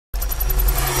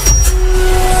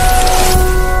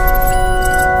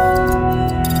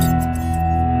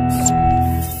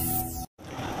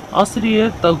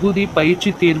ஆசிரியர் தகுதி பயிற்சி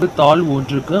தேர்வு தாள்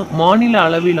ஒன்றுக்கு மாநில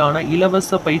அளவிலான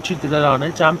இலவச பயிற்சி திடலான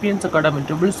champions academy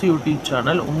TNPSC YouTube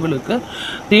channel உங்களுக்கு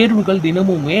தேர்வுகள்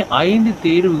தினமுமே 5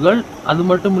 தேர்வுகள், அது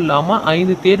மட்டும் இல்லாமல்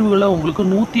 5 தேர்வுகளை உங்களுக்கு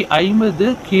 150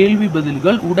 கேள்வி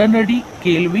பதில்கள், உடனடி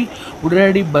கேள்வி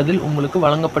உடனடி பதில் உங்களுக்கு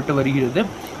வழங்கப்பட்டு வருகிறது.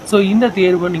 ஸோ இந்த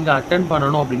தேர்வை நீங்கள் அட்டன்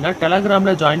பண்ணணும் அப்படின்னா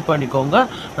டெலகிராமில் ஜாயின் பண்ணிக்கோங்க.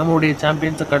 நம்மளுடைய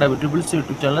சாம்பியன்ஸ் அகாடமி TNPSC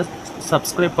யூடியூப் சேனலை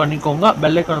சப்ஸ்கிரைப் பண்ணிக்கோங்க.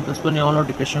 பெல் ஐக்கானை ப்ரெஸ் பண்ணி ஆல்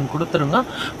நோட்டிஃபிகேஷன் கொடுத்துருங்க.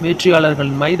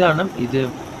 வெற்றியாளர்கள் மைதானம் இது.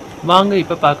 வாங்க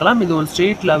இப்போ பார்க்கலாம். இது ஒரு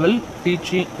state level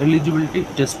teaching eligibility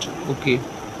test. Okay,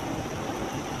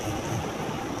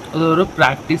 அது ஒரு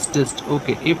ப்ராக்டிஸ் டெஸ்ட்.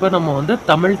 ஓகே, இப்போ நம்ம வந்து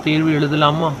தமிழ் தேர்வு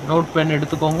எழுதலாமா? நோட் பென்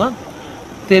எடுத்துக்கோங்க.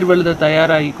 தேர்வு எழுத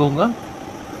தயாராகிக்கோங்க.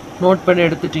 Note pen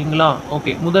எடுத்துட்டிங்களா?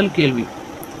 ஓகே, முதல் கேள்வி,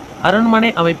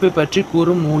 அரண்மனை அமைப்பை பற்றி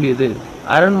கூறும் நூல் எது?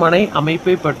 அரண்மனை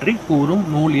அமைப்பை பற்றி கூறும்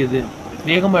நூல் எது?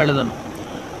 வேகமாக எழுதணும்.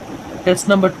 டெஸ்ட்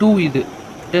நம்பர் 2 இது.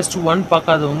 டெஸ்ட் 1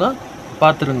 பார்க்காதவங்க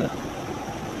பார்த்துருங்க.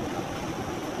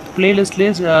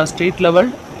 பிளேலிஸ்ட்லேயே ஸ்டேட் லெவல்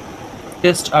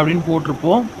டெஸ்ட் அப்படின்னு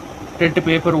போட்டிருப்போம், டெட்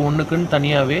பேப்பர் 1க்குன்னு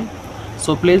தனியாகவே.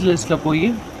 ஸோ பிளேலிஸ்ட்டில் போய்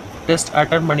டெஸ்ட்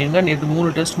அட்டன் பண்ணிடுங்க. நேற்று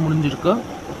 3 டெஸ்ட் முடிஞ்சிருக்கு.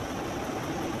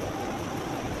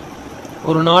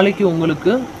 ஒரு நாளைக்கு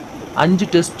உங்களுக்கு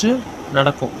 5 டெஸ்ட்டு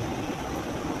நடக்கும்.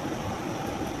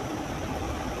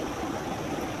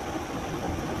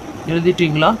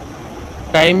 எழுதிட்டிங்களா?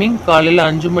 டைமிங் காலையில்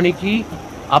 5 மணிக்கு,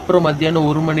 அப்புறம் மத்தியானம்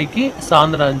 1 மணிக்கு,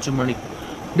 சாயந்தரம் 5 மணிக்கு.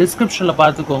 டிஸ்கிரிப்ஷனில்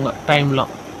பார்த்துக்கோங்க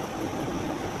டைம்லாம்.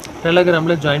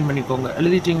 டெலகிராமில் ஜாயின் பண்ணிக்கோங்க.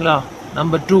 எழுதிட்டிங்களா?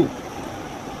 நம்பர் 2,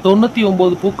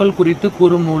 99 பூக்கள் குறித்து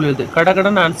கூறும் நூல் எது?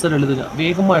 கடகடன் ஆன்சர் எழுதுங்க,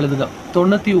 வேகமாக எழுதுங்க.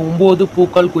 99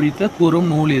 பூக்கள் குறித்து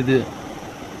கூறும் நூல் எது?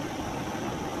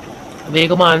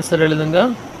 வேகமாக ஆன்சர் எழுதுங்க.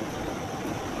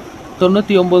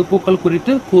 99 பூக்கள்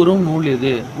குறித்து கூறும் நூல்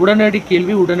எது? உடனடி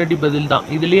கேள்வி உடனடி பதில் தான்.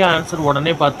 இதுலேயே ஆன்சர்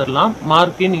உடனே பார்த்துடலாம்.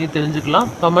 மார்க்கையும் நீங்கள் தெரிஞ்சுக்கலாம்.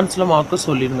 கமெண்ட்ஸில் மார்க்கு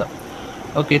சொல்லிடுங்க.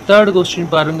 ஓகே, தேர்ட்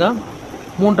கொஸ்டின் பாருங்க.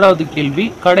 3வது கேள்வி,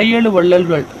 கடையேழு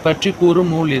வள்ளல்கள் பற்றி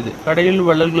கூறும் நூல் எது? கடையேழு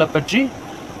வள்ளல்களை பற்றி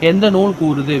எந்த நூல்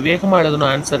கூறுது? வேகமாக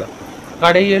எழுதணும் ஆன்சர்.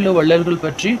 கடையேழு வள்ளல்கள்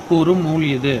பற்றி கூறும் நூல்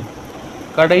எது?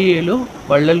 கடையேழு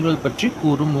வள்ளல்கள் பற்றி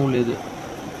கூறும் நூல் எது?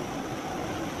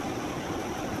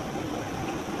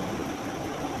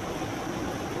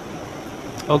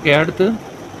 ஓகே, அடுத்து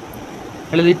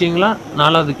எழுதிட்டிங்களா?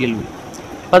 4வது கேள்வி,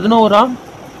 11ஆம்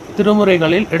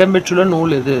திருமுறைகளில் இடம்பெற்றுள்ள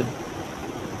நூல் எது?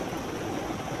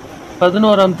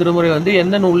 11ஆம் திருமுறை வந்து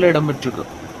எந்த நூலில் இடம்பெற்றிருக்கு?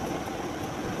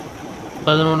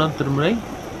 11ஆம் திருமுறை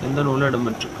எந்த நூலில்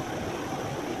இடம்பெற்றிருக்கு?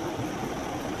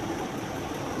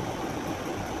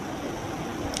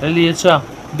 எழுதியாச்சா?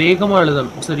 வேகமாக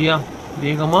எழுதணும். சரியா?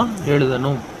 வேகமாக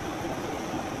எழுதணும்.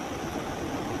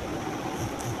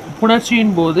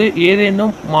 புணர்ச்சியின் போது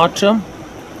ஏதேனும் மாற்றம்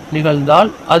நிகழ்ந்தால்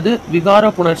அது விகார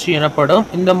புணர்ச்சி எனப்படும்.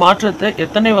 இந்த மாற்றத்தை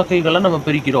எத்தனை வகைகளை நம்ம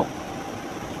பிரிக்கிறோம்?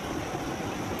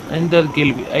 5வது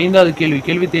கேள்வி.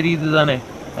 கேள்வி தெரியுது தானே?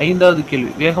 5வது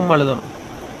கேள்வி, வேகமாக எழுதணும்.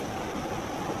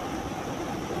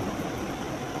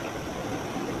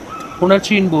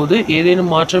 புணர்ச்சியின் போது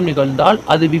ஏதேனும் மாற்றம் நிகழ்ந்தால்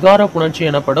அது விகார புணர்ச்சி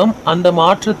எனப்படும். அந்த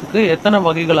மாற்றத்துக்கு எத்தனை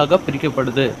வகைகளாக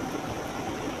பிரிக்கப்படுது?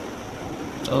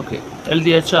 ஓகே,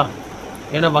 எழுதியாச்சா?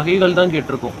 ஏன்னா வகைகள் தான்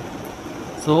கேட்டிருக்கோம்.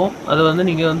 ஸோ அதை வந்து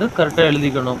நீங்கள் வந்து கரெக்டாக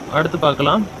எழுதிக்கணும். அடுத்து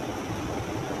பார்க்கலாம்.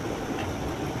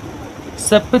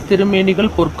 செப்பு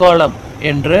திருமேனிகள் பொற்காலம்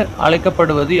என்று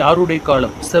அழைக்கப்படுவது யாருடைய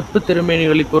காலம்? செப்பு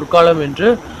திருமேனிகளின் பொற்காலம் என்று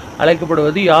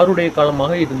அழைக்கப்படுவது யாருடைய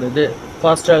காலமாக இருந்தது?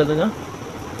 ஃபாஸ்ட்டாக எழுதுங்க.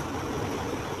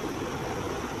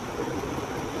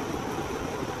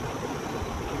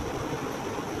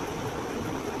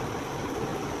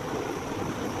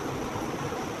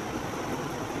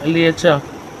 எழுதியாச்சா?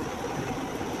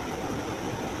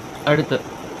 அடுத்து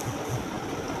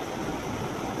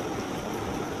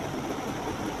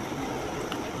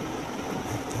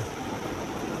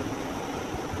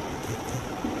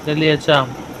எழுதியாச்சா?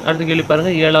 அடுத்த கேள்வி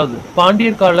பாருங்க. 7வது,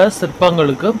 பாண்டியர் கால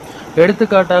சிற்பங்களுக்கு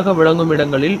எடுத்துக்காட்டாக விளங்கும்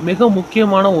இடங்களில் மிக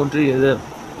முக்கியமான ஒன்று எது?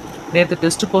 நேற்று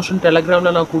டெஸ்ட் போர்ஷன்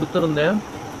டெலகிராமில் நான் கொடுத்துருந்தேன்,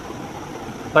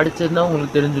 படிச்சதுன்னா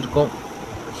உங்களுக்கு தெரிஞ்சிருக்கும்.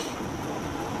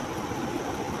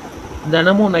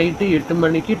 தினமும் நைட்டு 8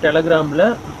 மணிக்கு டெலகிராமில்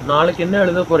நாளைக்கு என்ன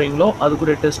எழுத போகிறீங்களோ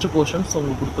அதுக்குரிய டெஸ்ட் போர்ஷன்ஸ்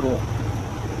உங்களுக்கு கொடுத்துருவோம்.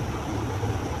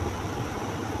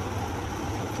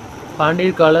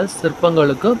 பாண்டியர் கால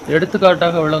சிற்பங்களுக்கு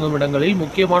எடுத்துக்காட்டாக விளங்கும் இடங்களில்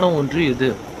முக்கியமான ஒன்று எது?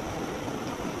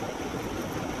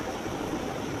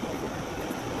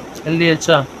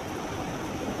 எழுதியாச்சா?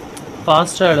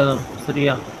 ஃபாஸ்ட்டாக எழுதணும்.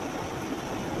 சரியா?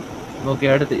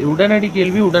 ஓகே, அடுத்து உடனடி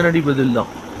கேள்வி உடனடி பதில்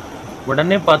தான்.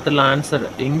 உடனே பார்த்துடலாம் ஆன்சர்,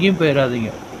 எங்கேயும்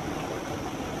போயிடாதீங்க.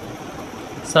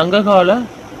 சங்ககால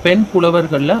பெண்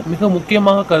புலவர்களில் மிக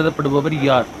முக்கியமாக கருதப்படுபவர்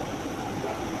யார்?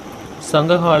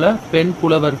 சங்ககால பெண்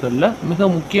புலவர்கள்ல மிக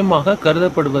முக்கியமாக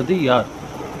கருதப்படுவது யார்?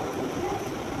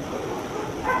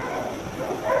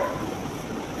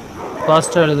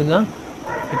 ஃபாஸ்டா எழுதுங்க.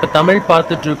 இப்போ தமிழ்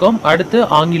பார்த்துட்டு இருக்கோம், அடுத்து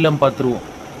ஆங்கிலம் பார்த்துருவோம்.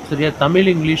 சரியா? தமிழ்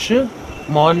இங்கிலீஷு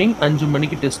மார்னிங் 5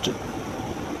 மணிக்கு டெஸ்ட்டு,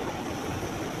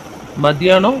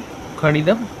 மத்தியானம்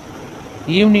கணிதம்,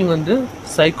 ஈவினிங் வந்து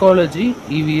சைக்காலஜி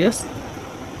இவிஎஸ்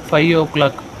 5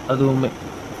 o'clock அதுவுமே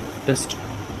டெஸ்ட்.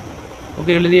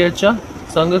 ஓகே, எழுதியாச்சா?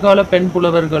 சங்ககால பெண்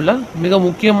புலவர்களில் மிக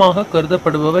முக்கியமாக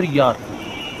கருதப்படுபவர் யார்?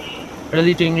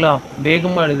 எழுதிட்டீங்களா?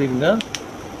 வேகமாக எழுதிங்க.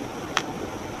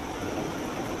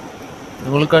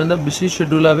 உங்களுக்கு அந்த பிஸி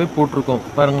ஷெட்யூலாகவே போட்டிருக்கோம்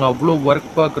பாருங்க, அவ்வளோ ஒர்க்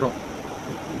பார்க்குறோம்.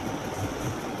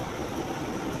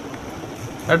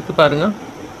 அடுத்து பாருங்க,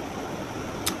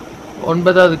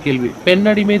 9வது கேள்வி.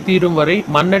 பெண்ணடிமை தீரும் வரை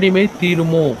மண்ணடிமை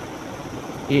தீருமோ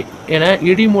என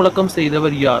இடி முழக்கம்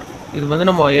செய்தவர் யார்? இது வந்து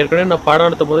நம்ம ஏற்கனவே நான் பாடம்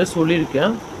நடத்தும் போதே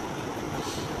சொல்லியிருக்கேன்,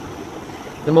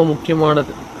 ரொம்ப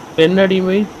முக்கியமானது.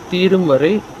 பெண்ணடிமை தீரும்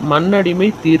வரை மண்ணடிமை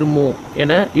தீருமோ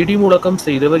என இடி முழக்கம்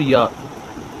செய்தவர் யார்?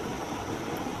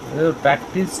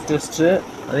 ப்ராக்டிஸ் டெஸ்ட்டு,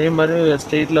 அதே மாதிரி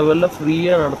ஸ்டேட் லெவலில்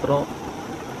ஃப்ரீயாக நடத்துகிறோம்,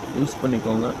 யூஸ்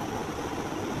பண்ணிக்கோங்க.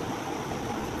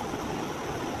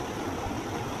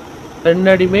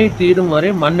 பெண்ணடிமை தீரும் வரை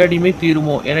மண்ணடிமை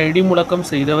தீருமோ என இடி முழக்கம்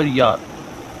செய்தவர் யார்?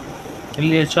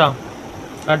 இல்லையாச்சா?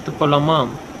 அடுத்து போகலாமா?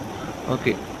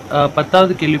 ஓகே,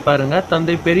 10வது கேள்வி பாருங்க.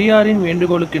 தந்தை பெரியாரின்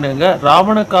வேண்டுகோளுக்கு இணங்க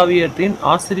ராவண காவியத்தின்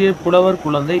ஆசிரியர் புலவர்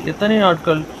குழந்தை எத்தனை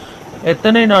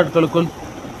நாட்களுக்குள்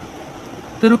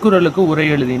திருக்குறளுக்கு உரை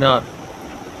எழுதினார்?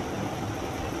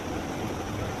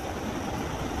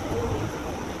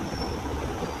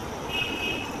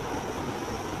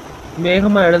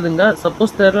 வேகமாக எழுதுங்க.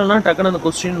 சப்போஸ் தெரியலன்னா டக்குன்னு அந்த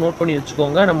கொஸ்டின் நோட் பண்ணி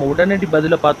வச்சுக்கோங்க, நம்ம உடனடி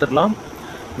பதிலை பார்த்துடலாம்.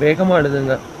 வேகமாக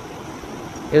எழுதுங்க,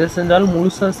 எதை செஞ்சாலும்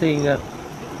முழுசாக செய்யுங்க.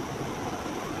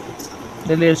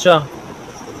 இல்லையாச்சா?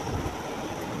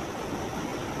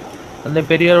 அந்த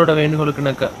பெரியாரோட வேண்டுகோளுக்கு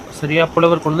இணங்க சரியா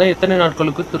புலவர் குழந்தை எத்தனை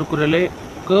நாட்களுக்கு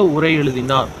திருக்குறளுக்கு உரை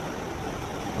எழுதினார்?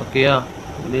 ஓகேயா?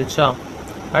 இல்லையாச்சா?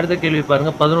 அடுத்த கேள்வி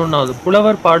பாருங்க, 11வது.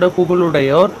 புலவர் பாட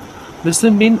புகழுடையோர்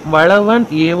விசும்பின் வளவன்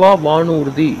ஏவா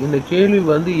வானூர்தி. இந்த கேள்வி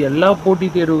வந்து எல்லா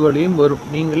போட்டித் தேர்வுகளையும் வரும்,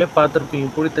 நீங்களே பார்த்துருப்பீங்க.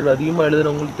 போட்டித் தேர்வு அதிகமாக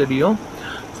எழுதுறவங்களுக்கு தெரியும்.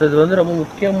 ஸோ இது வந்து ரொம்ப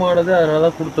முக்கியமானது, அதனால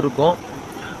தான் கொடுத்துருக்கோம்.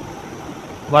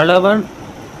 வளவன்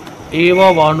ஏவா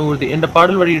வானூர்தி என்ற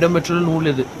பாடல் வரி இடம்பெற்றுள்ள நூல்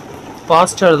எது?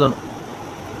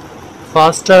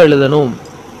 ஃபாஸ்டா எழுதணும்.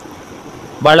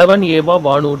 வளவன் ஏவா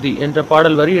வானூர்தி என்ற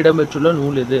பாடல் வரி இடம்பெற்றுள்ள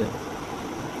நூல் எது?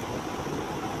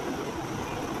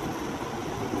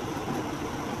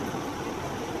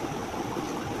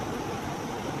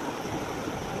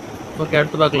 ஓகே,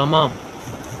 அடுத்து பார்க்கலாமா?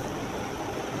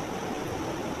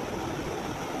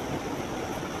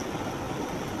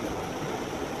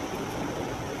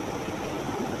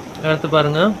 அடுத்து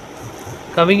பாருங்க,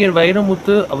 கவிஞர்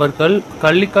வைரமுத்து அவர்கள்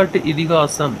கள்ளிக்காட்டு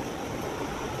இதிகாசம்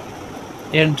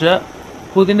என்ற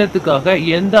புதினத்துக்காக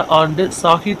எந்த ஆண்டு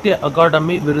சாகித்ய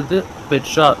அகாடமி விருது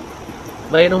பெற்றார்?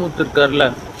 வைரமுத்து இருக்கார்ல,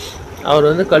 அவர்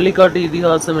வந்து கள்ளிக்காட்டு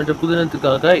இதிகாசம் என்ற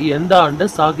புதினத்துக்காக எந்த ஆண்டு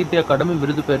சாகித்ய அகாடமி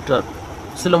விருது பெற்றார்?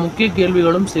 சில முக்கிய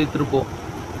கேள்விகளும் சேர்த்திருப்போம்.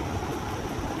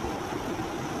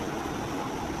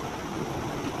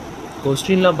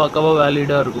 கொஸ்டின்லாம் பக்காவா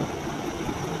வேலிடா இருக்கும்.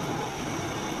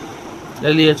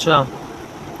 எழுதியாச்சா?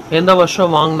 எந்த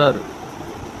வருஷம் வாங்கினாரு?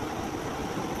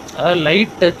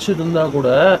 லைட் டச் இருந்தால் கூட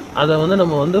அதை வந்து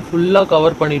நம்ம வந்து ஃபுல்லாக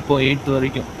கவர் பண்ணியிருப்போம் 8th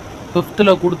வரைக்கும்.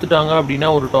 5th கொடுத்துட்டாங்க அப்படின்னா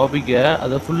ஒரு டாப்பிக்கை,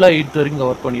 அதை ஃபுல்லாக 8th வரைக்கும்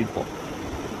கவர் பண்ணியிருப்போம்.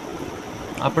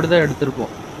 அப்படி தான்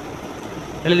எடுத்திருப்போம்.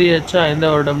 எழுதியாச்சா? எந்த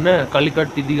வருடம்னு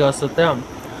கள்ளிக்காட்டு இதிகாசத்தை.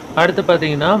 அடுத்து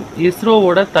பார்த்தீங்கன்னா,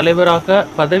 இஸ்ரோவோட தலைவராக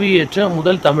பதவியேற்ற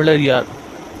முதல் தமிழர் யார்?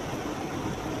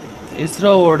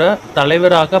 இஸ்ரோவோட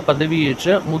தலைவராக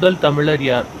பதவியேற்ற முதல் தமிழர்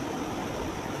யார்?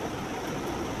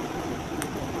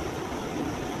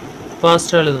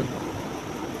 ஃபாஸ்டா எழுது.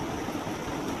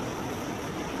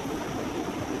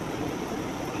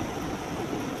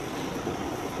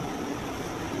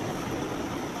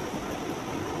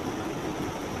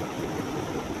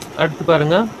 அடுத்து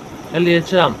பாருங்க,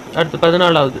 எழுதியாச்சா? அடுத்து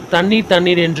 14வது. தண்ணீர்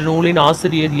தண்ணீர் என்ற நூலின்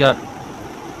ஆசிரியர் யார்?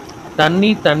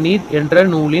 தண்ணீர் தண்ணீர் என்ற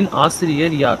நூலின்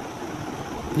ஆசிரியர் யார்?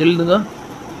 எழுதுங்க.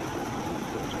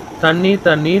 தண்ணீர்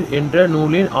தண்ணீர் என்ற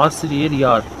நூலின் ஆசிரியர்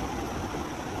யார்?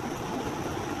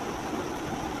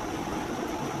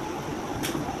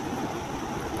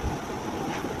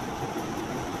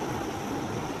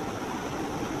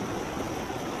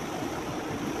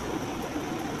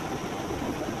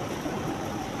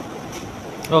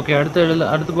 ஓகே,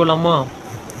 அடுத்து போலாமா?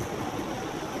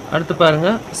 அடுத்து பாருங்க,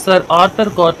 சர்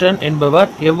ஆர்தர் காட்டன்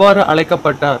என்பவர் எவ்வாறு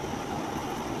அழைக்கப்பட்டார்?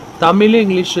 தமிழ்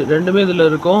இங்கிலீஷ் ரெண்டுமே இதில்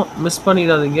இருக்கும், மிஸ்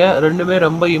பண்ணிடாதீங்க, ரெண்டுமே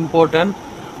ரொம்ப இம்பார்ட்டன்ட்.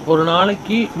 ஒரு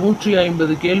நாளைக்கு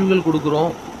 150 கேள்விகள்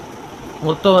கொடுக்குறோம்.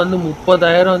 மொத்தம் வந்து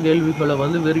 30,000 கேள்விகளை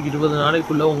வந்து வெறும் 20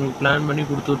 நாளைக்குள்ள உங்களுக்கு பிளான் பண்ணி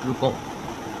கொடுத்துட்ருக்கோம்.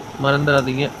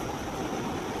 மறந்துடாதீங்க,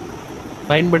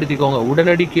 பயன்படுத்திக்கோங்க.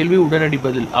 உடனடி கேள்வி, உடனடி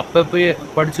பதில், அப்பப்பே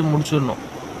படித்து முடிச்சிடணும்.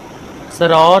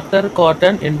 சர் ஆர்தர்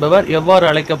காட்டன் என்பவர் எவ்வாறு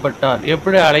அழைக்கப்பட்டார்?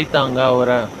 எப்படி அழைத்தாங்க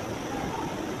அவரை?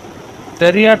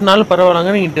 தெரியாட்டினாலும்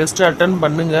பரவாயில்லங்க, நீங்கள் டெஸ்ட் அட்டன்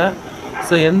பண்ணுங்க.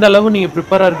 ஸோ எந்த அளவு நீங்கள்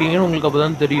ப்ரிப்பேராக இருக்கீங்கன்னு உங்களுக்கு அப்போ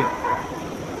தான் தெரியும்.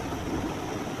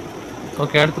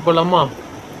 ஓகே, அடுத்து போகலாமா?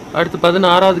 அடுத்து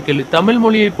 16வது கேள்வி. தமிழ்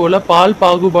மொழியைப் போல பால்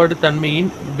பாகுபாடு தன்மையின்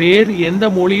வேறு எந்த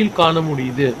மொழியில் காண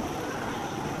முடியுது?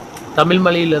 தமிழ்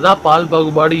மொழியில தான் பால்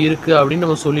பாகுபாடு இருக்குது அப்படின்னு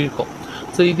நம்ம சொல்லியிருக்கோம்.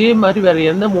 ஸோ இதே மாதிரி வேறு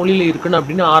எந்த மொழியில் இருக்குன்னு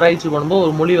அப்படின்னு ஆராய்ச்சி பண்ணும்போது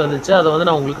ஒரு மொழி வந்துச்சு. அதை வந்து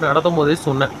நான் உங்களுக்கு நடத்தும் போதே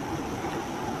சொன்னேன்.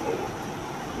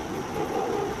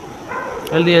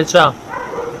 எழுதியாச்சா?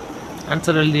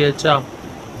 Answer எழுதியாச்சா?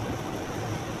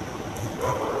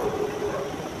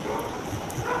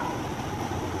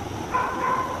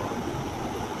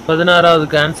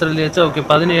 பதினாறாவதுக்கு answer எழுதியாச்சா? Okay.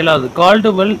 17வது.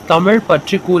 Caldwell Tamil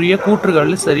பற்றி கூறிய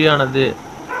கூற்றுகள் சரியானது.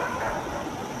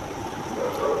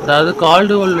 அதாவது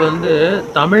கால்டுவெல் வந்து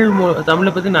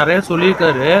தமிழை பற்றி நிறைய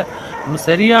சொல்லியிருக்காரு.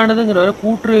 சரியானதுங்கிற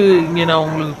கூற்று இங்கே நான்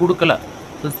உங்களுக்கு கொடுக்கல.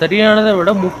 சரியானதை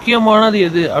விட முக்கியமானது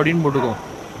எது அப்படின்னு போட்டுக்கோம்.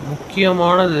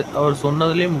 முக்கியமானது அவர்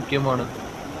சொன்னதுலேயே முக்கியமானது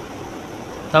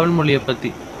தமிழ் மொழியை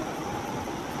பற்றி.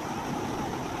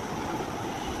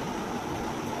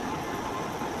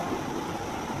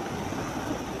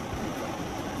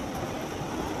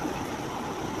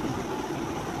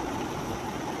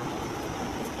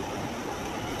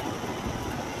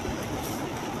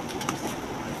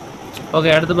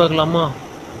 ஓகே, அடுத்து பார்க்கலாமா?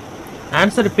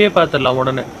 ஆன்சர் இப்பயே பார்த்துடலாம்.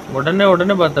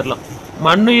 உடனே பார்த்துடலாம்.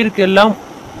 மண்ணுயிருக்கு எல்லாம்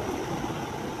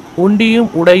உண்டியும்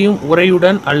உடையும்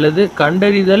உரையுடன் அல்லது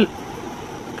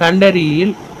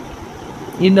கண்டறியில்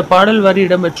இந்த பாடல் வரி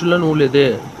இடம்பெற்றுள்ள நூல் இது.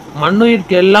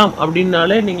 மண்ணுயிருக்கு எல்லாம்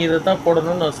அப்படின்னாலே நீங்கள் இதை தான்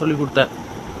போடணும்னு நான் சொல்லி கொடுத்தேன்.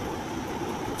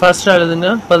 ஃபர்ஸ்ட் எழுதுங்க.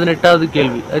 18வது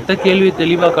கேள்வி. அடுத்த கேள்வியை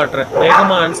தெளிவாக காட்டுறேன்.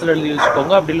 வேகமாக ஆன்சர் எழுதி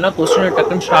வச்சுக்கோங்க. அப்படி இல்லைன்னா கொஸ்டினை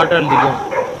டக்குன்னு ஷார்ட்டாக எழுதிக்கோங்க.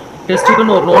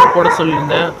 டெஸ்ட்டுக்குன்னு ஒரு நோட் போட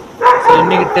சொல்லியிருந்தேன். ஸோ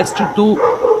இன்றைக்கி டெஸ்ட் 2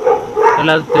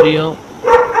 எல்லாத்துக்கும் தெரியும்.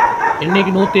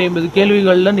 இன்றைக்கி 150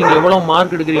 கேள்விகளில் நீங்கள் எவ்வளோ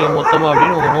மார்க் எடுக்கிறீங்க மொத்தமாக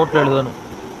அப்படின்னு உங்கள் நோட்டில் எழுதணும்.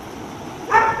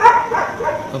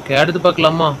 ஓகே, அடுத்து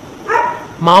பார்க்கலாமா?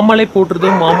 மாமலை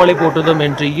போற்றுதும்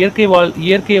என்று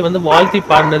இயற்கையை வந்து வாழ்த்தி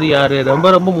பாடினது யாரு? ரொம்ப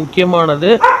ரொம்ப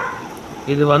முக்கியமானது.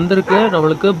 இது வந்திருக்கு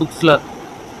நம்மளுக்கு புக்ஸில்.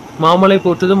 மாமலை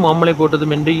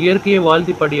போற்றுதும் என்று இயற்கையை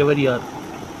வாழ்த்தி பாடியவர் யார்?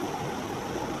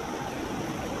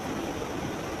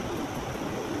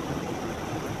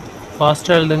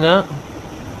 ஃபாஸ்ட்டாக எழுதுங்க.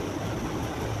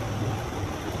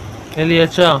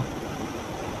 எழுதியாச்சா?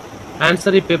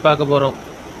 ஆன்சர் இப்போ பார்க்க போகிறோம்.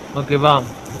 ஓகேவா?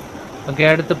 ஓகே,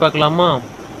 அடுத்து பார்க்கலாமா?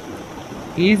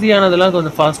 ஈஸியானதெல்லாம்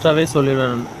கொஞ்சம் ஃபாஸ்ட்டாகவே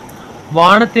சொல்லிடுவேன்.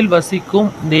 வானத்தில் வசிக்கும்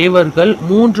தேவர்கள்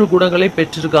 3 குணங்களை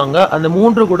பெற்றிருக்காங்க. அந்த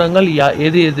 3 குணங்கள்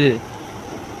எது?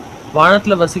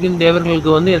 வானத்தில் வசிக்கும்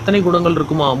தேவர்களுக்கு வந்து எத்தனை குணங்கள்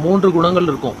இருக்குமா? 3 குணங்கள்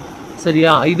இருக்கும்.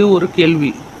 சரியா? இது ஒரு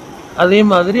கேள்வி. அதே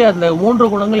மாதிரி அந்த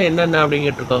 3 குணங்கள் என்னென்ன அப்படின்னு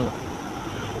கேட்டிருக்காங்க.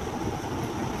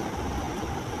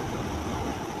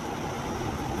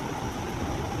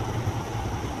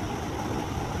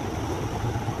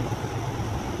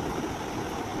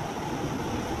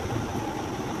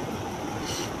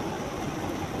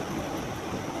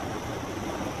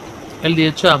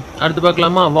 எழுதியாச்சா? அடுத்து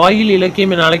பார்க்கலாமா? வாயில்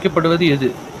இலக்கியம் என அழைக்கப்படுவது எது?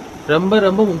 ரொம்ப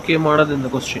ரொம்ப முக்கியமானது இந்த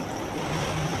கொஸ்டின்.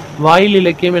 வாயில்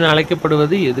இலக்கியம் என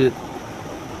அழைக்கப்படுவது எது?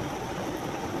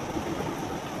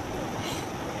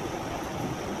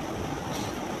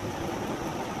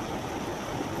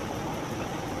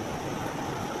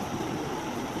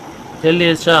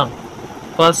 எழுதியாச்சா?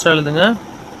 ஃபாஸ்ட் எழுதுங்க.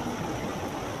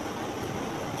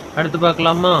 அடுத்து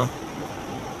பார்க்கலாமா?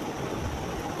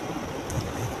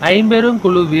 ஐம்பெரும்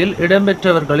குழுவில்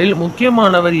இடம்பெற்றவர்களில்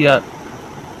முக்கியமானவர் யார்?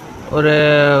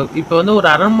 இப்போ வந்து ஒரு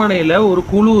அரண்மனையில் ஒரு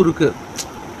குழு இருக்குது.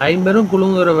 ஐம்பெரும்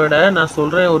குழுங்கிற விட நான்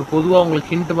சொல்கிறேன், ஒரு பொதுவாக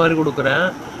உங்களுக்கு ஹிண்ட் மாதிரி கொடுக்குறேன்.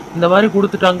 இந்த மாதிரி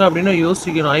கொடுத்துட்டாங்க அப்படின்னா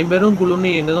யோசிக்கணும். ஐம்பெரும் குழுன்னு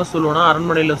எங்கே சொல்லுவோம்னா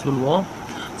அரண்மனையில் சொல்லுவோம்.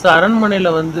 ஸோ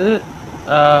அரண்மனையில் வந்து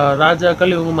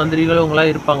ராஜாக்கள், இவங்க மந்திரிகள்,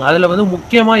 இவங்களாம் இருப்பாங்க. அதில் வந்து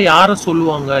முக்கியமாக யாரை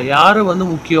சொல்லுவாங்க? யார் வந்து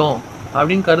முக்கியம்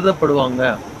அப்படின்னு கருதப்படுவாங்க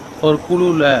ஒரு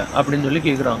குழுவில் அப்படின்னு சொல்லி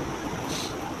கேட்குறாங்க.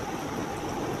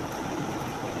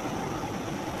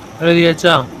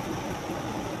 எழுதியாச்சா?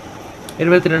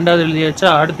 22வது எழுதியாச்சா?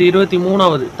 அடுத்து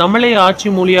 23வது. தமிழை ஆட்சி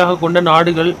மொழியாக கொண்ட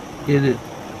நாடுகள் எது?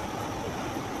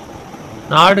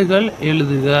 நாடுகள்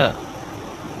எழுதுக.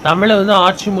 தமிழை வந்து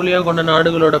ஆட்சி மொழியாக கொண்ட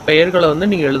நாடுகளோட பெயர்களை வந்து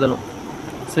நீங்கள் எழுதணும்.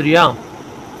 சரியா?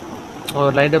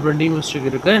 ஒரு லைட் அப்புறம் டி மிஸ்டேக்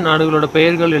இருக்கு. நாடுகளோட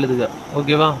பெயர்கள் எழுதுக.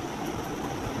 ஓகேவா?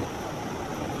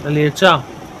 எழுதியாச்சா?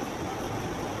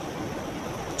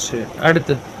 சரி,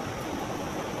 அடுத்து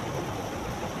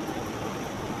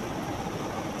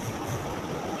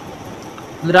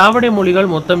திராவிட மொழிகள்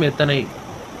மொத்தம் எத்தனை?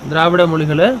 திராவிட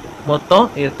மொழிகள் மொத்தம்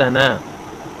எத்தனை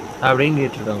அப்படின்னு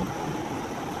கேட்டிருக்காங்க.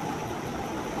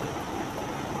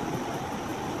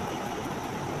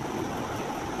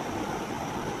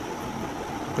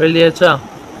 எழுதியாச்சா?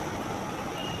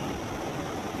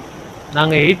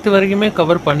 நாங்கள் 8th வரைக்குமே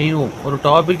கவர் பண்ணிடுவோம். ஒரு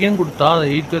டாப்பிக்கையும் கொடுத்தா அதை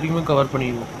 8th வரைக்குமே கவர்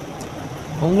பண்ணிடுவோம்.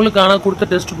 உங்களுக்கான கொடுத்த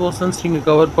டெஸ்ட் போர்ஷன்ஸ் நீங்கள்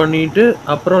கவர் பண்ணிவிட்டு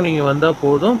அப்புறம் நீங்கள் வந்தால்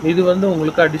போதும். இது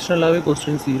உங்களுக்கு அடிஷ்னலாகவே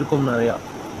கொஸ்டின்ஸ் இருக்கும் நிறையா.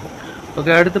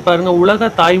 ஓகே, அடுத்து பாருங்கள். உலக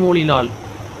தாய்மொழி நாள்.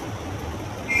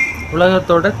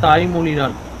 உலகத்தோட தாய்மொழி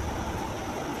நாள்.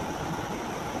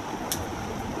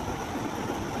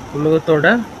 உலகத்தோட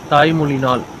தாய்மொழி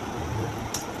நாள்.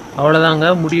 அவ்வளோதாங்க,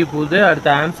 முடிய போகுது. அடுத்த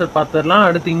ஆன்சர் பார்த்துடலாம்.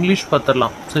 அடுத்து இங்கிலீஷ்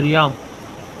பார்த்துடலாம். சரியா?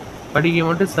 படிக்க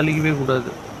மட்டும் சலிக்கவே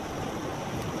கூடாது.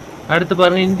 அடுத்து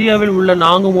பாருங்கள். இந்தியாவில் உள்ள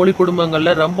 4 மொழி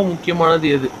குடும்பங்களில் ரொம்ப முக்கியமானது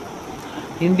எது?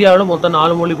 இந்தியாவில் மொத்தம்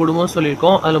 4 மொழி குடும்பம்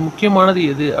சொல்லியிருக்கோம். அதில் முக்கியமானது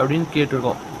எது அப்படின்னு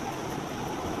கேட்டிருக்கோம்.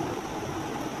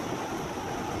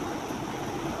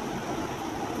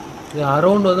 இது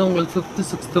அரௌண்ட் உங்களுக்கு 5th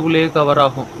 6th கவர்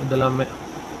ஆகும். இதெல்லாமே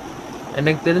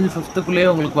எனக்கு தெரிஞ்சு 5th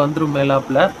உங்களுக்கு வந்துடும்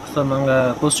மேலாப்பில். ஸோ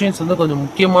நாங்கள் கொஸ்டின்ஸ் கொஞ்சம்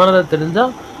முக்கியமானதை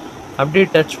தெரிஞ்சால் அப்படியே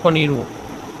டச் பண்ணிடுவோம்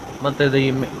மற்ற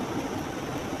இதையுமே.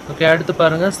 ஓகே, அடுத்து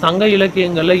பாருங்கள். சங்க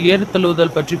இலக்கியங்களில்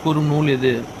ஏறுதழுவுதல் பற்றி கூறும் நூல்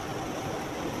எது?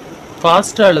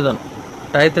 ஃபாஸ்ட்டாக எழுதணும்,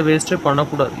 டயத்தை வேஸ்ட்டே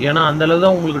பண்ணக்கூடாது. ஏன்னா அந்தளவு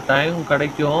தான் உங்களுக்கு டைம்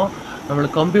கிடைக்கும்.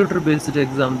 நம்மளுக்கு கம்ப்யூட்டர் பேஸ்டு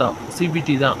எக்ஸாம் தான்,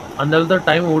 சிபிடி தான். அந்தளவு தான்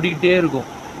டைம் ஓடிக்கிட்டே இருக்கும்.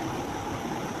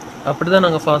 அப்படி தான்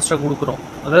நாங்கள் ஃபாஸ்ட்டாக கொடுக்குறோம்.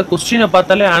 அதாவது கொஸ்டினை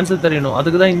பார்த்தாலே ஆன்சர் தெரியணும்.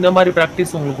 அதுக்கு தான் இந்த மாதிரி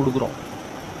ப்ராக்டிஸ் உங்களுக்கு கொடுக்குறோம்.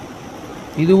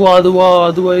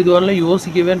 இதுவாலாம்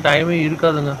யோசிக்கவே டைமே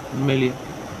இருக்காதுங்க. உண்மையிலேயே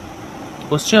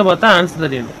கொஸ்டினை பார்த்தா ஆன்சர்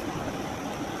தெரியணும்.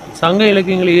 சங்க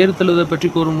இலக்கியங்களை ஏறுதழுவுதல் பற்றி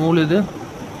கூறும் நூல் இது?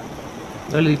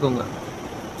 எழுதிக்கோங்க.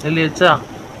 எழுதியாச்சா?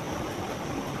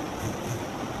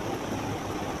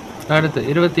 அடுத்து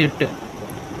 28.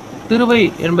 திருவை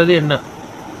என்பது என்ன?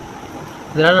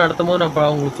 இதெல்லாம் நடத்தும் போது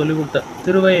நான் உங்களுக்கு சொல்லிக் கொடுத்தேன்.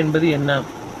 திருவை என்பது என்ன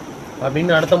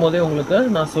அப்படின்னு நடத்தும் போதே உங்களுக்கு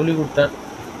நான் சொல்லிக் கொடுத்தேன்.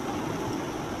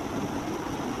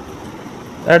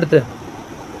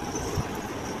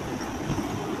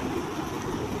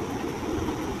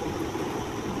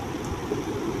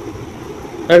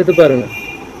 அடுத்து பாருங்க.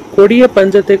 கொடிய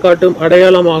பஞ்சத்தை காட்டும்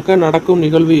அடையாளமாக நடக்கும்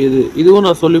நிகழ்வு எது? இதுவும்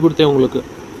நான் சொல்லிக் கொடுத்தேன் உங்களுக்கு.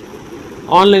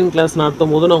 ஆன்லைன் கிளாஸ்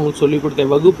நடத்தும் போது நான் உங்களுக்கு சொல்லிக்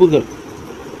கொடுத்தேன். வகுப்புகள்.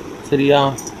 சரியா?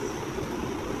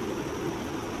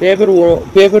 பேப்பர்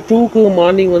 2க்கு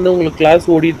மார்னிங் உங்களுக்கு கிளாஸ்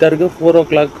ஓடிட்டு தான் இருக்கு. 4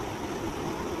 o'clock.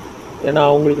 ஏன்னா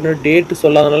அவங்களுக்கு டேட்டு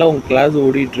சொல்லாதனால அவங்க கிளாஸ்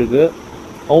ஓடிட்டுருக்கு.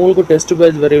 அவங்களுக்கும் டெஸ்ட்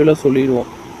பேட்ச் விரைவில்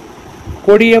சொல்லிடுவோம்.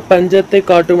 கொடிய பஞ்சத்தை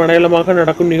காட்டும் அடையாளமாக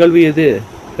நடக்கும் நிகழ்வு எது?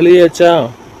 எழுதியாச்சா?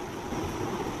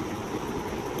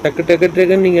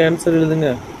 டக்கு நீங்கள் ஆன்சர் எழுதுங்க.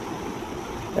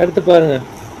 அடுத்து பாருங்க.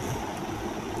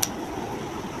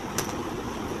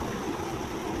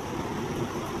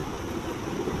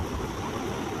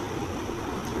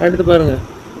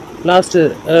 லாஸ்ட்டு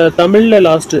தமிழில்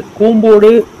லாஸ்ட்டு.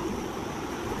 கூம்போடு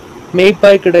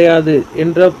மெய்ப்பாய் கிடையாது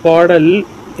என்ற பாடல்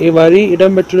இவ்வரி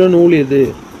இடம்பெற்றுள்ள நூல் எது?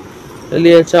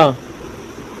 இல்லையாச்சா?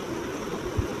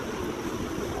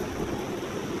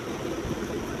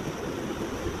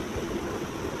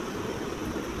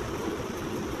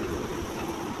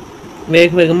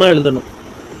 வேகமாக எழுதணும்.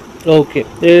 ஓகே,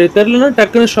 தெரியலன்னா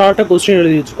டக்குன்னு ஷார்ட்டாக கொஸ்டின்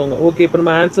எழுதி வச்சுக்கோங்க. ஓகே, இப்போ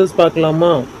நம்ம ஆன்சர்ஸ்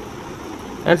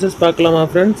பார்க்கலாமா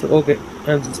ஃப்ரெண்ட்ஸ்? ஓகே,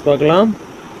 ஆன்சர்ஸ் பார்க்கலாம்.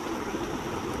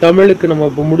 தமிழுக்கு நம்ம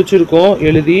இப்போ முடிச்சிருக்கோம்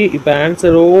எழுதி. இப்போ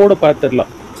ஆன்சரோடு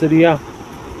பார்த்துடலாம். சரியா?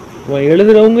 நம்ம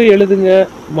எழுதுகிறவங்க எழுதுங்க,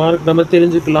 மார்க் நம்ம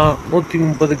தெரிஞ்சுக்கலாம்.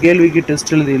 130 கேள்விக்கு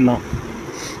டெஸ்ட் எழுதிடலாம்.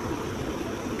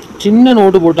 சின்ன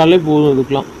நோட்டு போட்டாலே போதும்.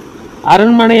 இதுக்கெலாம்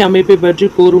அரண்மனை அமைப்பை பற்றி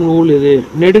கூறும் நூல் இது?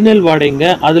 நெடுநெல் வாடைங்க.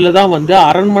 அதில் தான்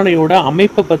அரண்மனையோட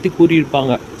அமைப்பை பற்றி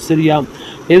கூறியிருப்பாங்க. சரியா?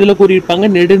 எதில் கூறியிருப்பாங்க?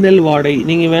 நெடுநெல் வாடை.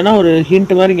 நீங்கள் வேணால் ஒரு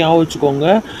ஹிண்ட் மாதிரி ஞாபகம் வச்சுக்கோங்க.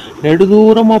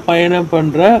 நெடுதூரமாக பயணம்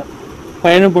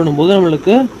பண்ணும்போது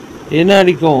நம்மளுக்கு என்ன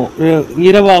அடிக்கும்?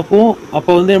 இரவாக்கும்.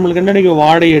 அப்போ நம்மளுக்கு என்ன அடிக்கும்?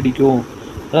 வாடை அடிக்கும்.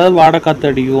 அதாவது வாடை காற்று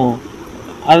அடிக்கும்.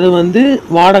 அது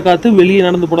வாடை காற்று வெளியே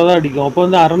நடந்து போட தான் அடிக்கும்.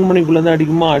 அப்போ அரண்மனைக்குள்ளே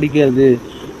அடிக்குமா? அடிக்காது.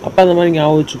 அப்போ அந்த மாதிரி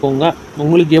ஞாபகம் வச்சுக்கோங்க.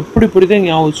 உங்களுக்கு எப்படி பிடித்தோ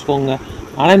ஞாபகம் வச்சுக்கோங்க.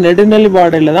 ஆனால் நெடுநெல்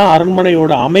வாடையில் தான்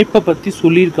அரண்மனையோட அமைப்பை பற்றி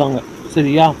சொல்லியிருக்காங்க.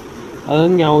 சரியா? அதை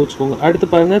ஞாபகம் வச்சுக்கோங்க. அடுத்து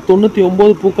பாருங்கள்.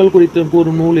 99 பூக்கள் குறித்த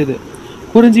ஒரு நூல் இது?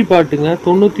 குறிஞ்சி பாட்டுங்க.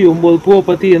 99 பூவை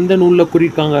பற்றி எந்த நூலில்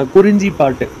குறிக்காங்க? குறிஞ்சி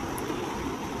பாட்டு.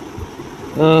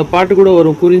 பாட்டு கூட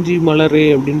வரும், குறிஞ்சி மலரே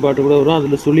அப்படின்னு பாட்டு கூட வரும்.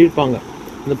 அதில் சொல்லியிருப்பாங்க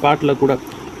இந்த பாட்டில் கூட.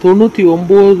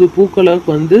 99 பூக்களை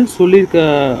சொல்லியிருக்க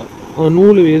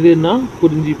நூல் எதுன்னா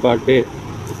குறிஞ்சி பாட்டு.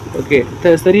 ஓகே,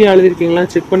 சரியாக எழுதியிருக்கீங்களா?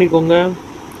 செக் பண்ணிக்கோங்க.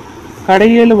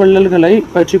 கடையேழு வள்ளல்களை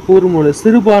பற்றி கூறும் நூல்?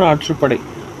 சிறுபான் ஆற்றுப்படை.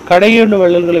 கடையேழு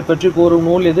வள்ளல்களை பற்றி கூறும்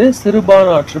நூல் இது?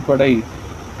 சிறுபான் ஆற்றுப்படை.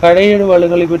 கடையெழு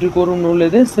வள்ளல்களை பற்றி கூறும் நூல்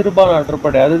எது? சிறுபான்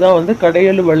ஆற்றுப்படை. அதுதான் வந்து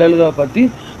கடையெழு வள்ளல்களை பற்றி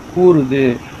கூறுது.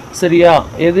 சரியா?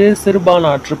 எது? சிறுபான்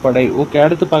ஆற்றுப்படை. ஓகே,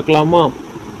 அடுத்து பார்க்கலாமா?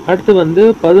 அடுத்து வந்து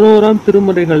 11ஆம்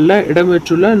திருமுறைகளில்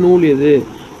இடம்பெற்றுள்ள நூல் எது?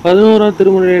 11ஆம்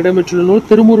திருமுறை இடம்பெற்றுள்ள நூல்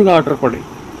திருமுருக ஆற்றுப்படை.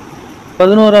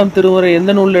 11ஆம் திருமுறை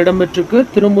எந்த நூலில் இடம்பெற்றிருக்கு?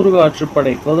 திருமுருக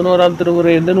ஆற்றுப்படை. 11ஆம்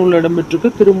திருமுறை எந்த நூலில்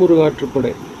இடம்பெற்றிருக்கு? திருமுருக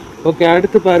ஆற்றுப்படை. ஓகே,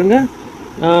 அடுத்து பாருங்க.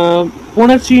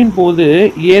 புணர்ச்சியின் போது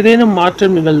ஏதேனும்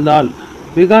மாற்றம் நிகழ்ந்தால்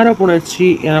விகார புணர்ச்சி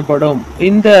எனப்படும்.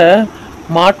 இந்த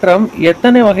மாற்றம்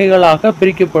எத்தனை வகைகளாக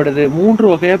பிரிக்கப்படுது? 3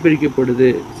 வகையா பிரிக்கப்படுது.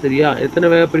 சரியா? எத்தனை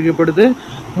வகையா பிரிக்கப்படுது?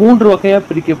 3 வகையா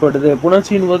பிரிக்கப்படுது.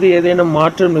 புணர்ச்சியின் போது ஏதேனும்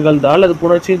மாற்றம் நிகழ்ந்தால் அது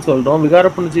புணர்ச்சின்னு சொல்றோம், விகார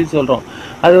புணர்ச்சின்னு சொல்றோம்.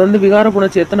 அது வந்து விகார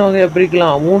புணர்ச்சி எத்தனை வகையா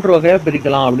பிரிக்கலாம்? 3 வகையா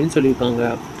பிரிக்கலாம் அப்படின்னு சொல்லியிருக்காங்க.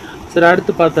 சரி,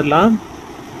 அடுத்து பார்த்துடலாம்.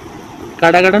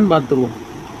 கடகடன் பார்த்துருவோம்.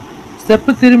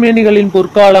 செப்பு திருமேனிகளின்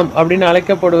பொற்காலம் அப்படின்னு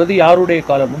அழைக்கப்படுவது யாருடைய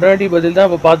காலம்? முன்னாடி பதில் தான்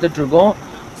இப்போ பார்த்துட்டு இருக்கோம்.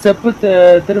 செப்பு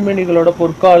திருமேனிகளோட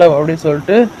பொற்காலம் அப்படின்னு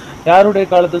சொல்லிட்டு யாருடைய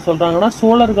காலத்தை சொல்றாங்கன்னா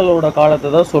சோழர்களோட காலத்தை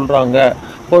தான் சொல்றாங்க.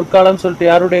 பொற்காலம் சொல்லிட்டு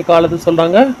யாருடைய காலத்தை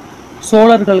சொல்றாங்க?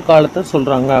 சோழர்கள் காலத்தை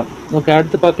சொல்றாங்க. ஓகே,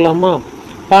 அடுத்து பார்க்கலாமா?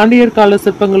 பாண்டியர் கால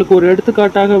சிற்பங்களுக்கு ஒரு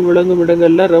எடுத்துக்காட்டாக விளங்கும்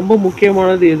இடங்கள்ல ரொம்ப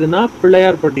முக்கியமானது எதுனா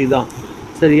பிள்ளையார்பட்டி தான்.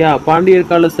 சரியா? பாண்டியர்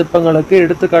கால சிற்பங்களுக்கு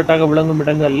எடுத்துக்காட்டாக விளங்கும்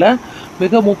இடங்கள்ல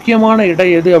மிக முக்கியமான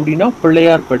இடம் எது அப்படின்னா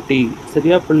பிள்ளையார்பட்டி.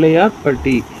 சரியா?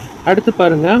 பிள்ளையார்பட்டி. அடுத்து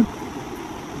பாருங்க.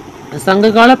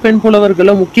 சங்ககால பெண்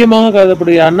புலவர்களை முக்கியமாக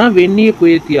கருதப்படுகிறார்னா வெண்ணிய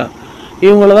குயத்தியார்.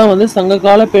 இவங்களதான் வந்து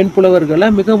சங்ககால பெண் புலவர்களை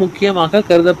மிக முக்கியமாக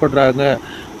கருதப்படுறாங்க.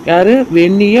 யாரு?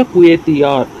 வெண்ணிய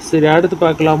குயத்தியார். சரி, அடுத்து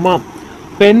பார்க்கலாமா?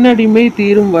 பெண்ணடிமை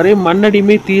தீரும் வரை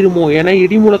மண்ணடிமை தீருமோ என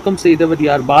இடிமுழக்கம் செய்தவர்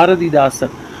யார்?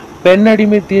 பாரதிதாசன்.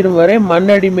 பெண்ணடிமை தீரும் வரை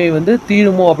மண்ணடிமை வந்து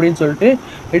தீருமோ அப்படின்னு சொல்லிட்டு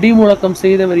இடிமுழக்கம்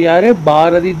செய்தவர் யாரு?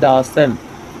 பாரதிதாசன்.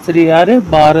 சரி, யாரு?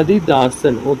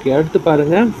 பாரதிதாசன். ஓகே, அடுத்து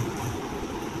பாருங்க.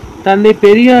 தந்தை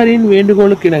பெரியாரின்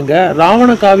வேண்டுகோளுக்கு இணங்க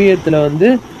ராவண காவியத்துல வந்து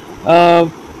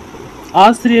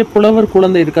ஆசிரியர் புலவர்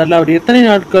குழந்தை இருக்கார்ல, அவர் எத்தனை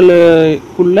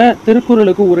நாட்களுக்குள்ள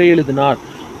திருக்குறளுக்கு உரை எழுதினார்?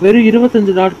 வெறும்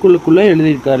 25 நாட்களுக்குள்ள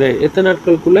எழுதியிருக்காரு. எத்தனை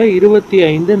நாட்களுக்குள்ள?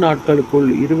 25 நாட்களுக்குள்.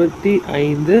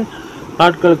 25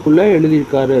 நாட்களுக்குள்ள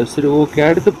எழுதியிருக்காரு. சரி, ஓகே,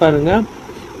 அடுத்து பாருங்க.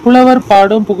 புலவர்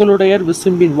பாடும் புகழுடையர்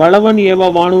விசும்பின் வளவன் ஏவா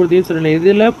வானூர்தின்னு சொல்லல.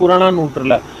 இதுல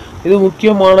புறநானூற்றுல இது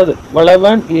முக்கியமானது.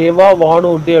 வளவன் ஏவா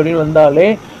வானூர்தி அப்படின்னு வந்தாலே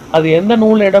அது எந்த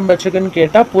நூல் இடம் பெற்றிருக்குன்னு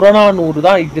கேட்டா புறநானூறு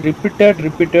தான். இது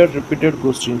ரிப்பீட்டட்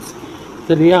கொஸ்டின்ஸ்.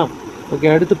 சரியா? ஓகே,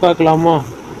 அடுத்து பார்க்கலாமா?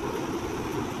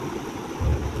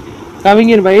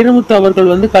 கவிஞர் வைரமுத்து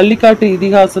அவர்கள் வந்து கள்ளிக்காட்டு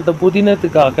இதிகாசத்தை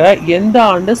புதினத்துக்காக எந்த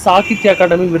ஆண்டு சாகித்ய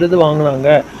அகாடமி விருது வாங்கினாங்க?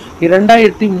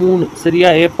 2003. சரியா?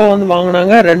 எப்போ வந்து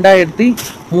வாங்கினாங்க?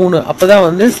 2003. அப்பதான்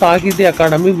வந்து சாகித்ய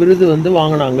அகாடமி விருது வந்து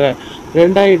வாங்கினாங்க.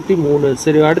 2003.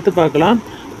 சரி, அடுத்து பார்க்கலாம்.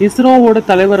 இஸ்ரோவோட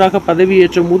தலைவராக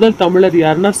பதவியேற்ற முதல் தமிழர்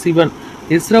யாருன்னா சிவன்.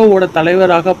 இஸ்ரோவோட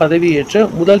தலைவராக பதவியேற்ற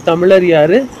முதல் தமிழர்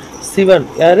யாரு? சிவன்.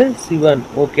 யாரு? சிவன்.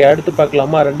 ஓகே, அடுத்து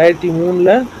பார்க்கலாமா?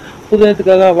 2003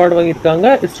 புதினத்துக்காக அவார்டு வாங்கியிருக்காங்க.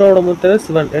 இஸ்ரோவோட முதல்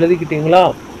சிவன். எழுதிக்கிட்டீங்களா?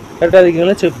 கரெக்டாக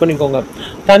இருக்கீங்களா? செக் பண்ணிக்கோங்க.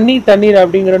 தண்ணீர்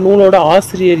அப்படிங்கிற நூலோட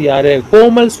ஆசிரியர் யாரு?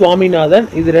 கோமல் சுவாமிநாதன்.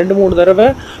 இது 2-3 தடவை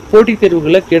போட்டித்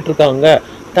தேர்வுகளை கேட்டிருக்காங்க.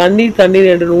 தண்ணீர்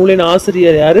என்ற நூலின்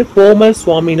ஆசிரியர் யாரு? கோமல்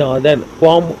சுவாமிநாதன்.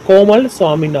 கோமல்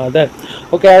சுவாமிநாதன்.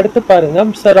 ஓகே, அடுத்து பாருங்க.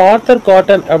 சர் ஆர்தர்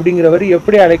காட்டன் அப்படிங்கிறவர்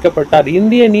எப்படி அழைக்கப்பட்டார்?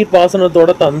 இந்திய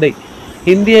நீர்ப்பாசனத்தோட தந்தை.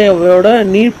 இந்தியாவோட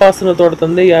நீர்ப்பாசனத்தோட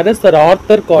தந்தை யாரு? Sir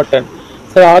Arthur cotton.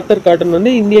 Sir Arthur cotton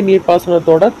வந்து இந்திய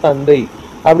நீர்ப்பாசனத்தோட தந்தை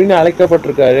அப்படின்னு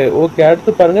அழைக்கப்பட்டிருக்காரு. ஓகே,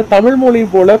 அடுத்து பாருங்க. தமிழ் மொழி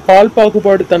போல பால்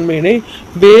பாகுபாடு தன்மையினை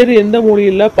வேறு எந்த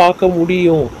மொழியில பார்க்க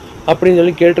முடியும் அப்படின்னு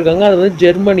சொல்லி கேட்டிருக்காங்க. அது வந்து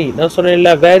ஜெர்மனி. நான்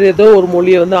சொன்னேன்ல, வேற ஏதோ ஒரு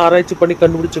மொழியை வந்து ஆராய்ச்சி பண்ணி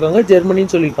கண்டுபிடிச்சிருக்காங்க,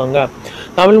 ஜெர்மனின்னு சொல்லியிருக்காங்க.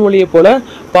 தமிழ் மொழியை போல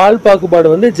பால் பாகுபாடு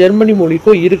வந்து ஜெர்மனி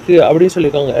மொழிக்கும் இருக்கு அப்படின்னு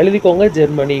சொல்லியிருக்காங்க. எழுதிக்கோங்க,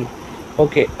 ஜெர்மனி.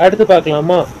 ஓகே, அடுத்து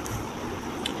பார்க்கலாமா?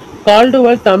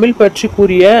 கால்டுவெல் தமிழ் பற்றி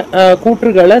கூறிய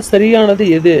கூற்றுகளை சரியானது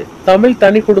எது? தமிழ்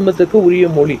தனி குடும்பத்துக்கு உரிய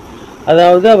மொழி.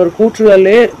 அதாவது அவர்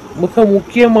கூற்றுகளே மிக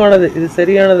முக்கியமானது. இது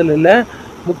சரியானதுல இல்லை,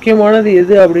 முக்கியமானது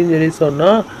எது அப்படின்னு சொல்லி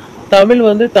சொன்னா தமிழ்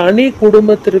வந்து தனி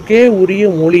குடும்பத்திற்கே உரிய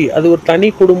மொழி. அது ஒரு தனி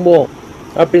குடும்பம்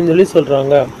அப்படின்னு சொல்லி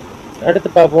சொல்றாங்க. அடுத்து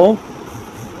பார்ப்போம்.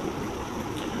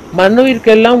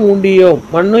 மண்ணுயிர்க்கெல்லாம் உண்டியோம்.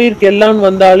 மண்ணுயிர்க்கெல்லாம்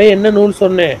வந்தாலே என்ன நூல்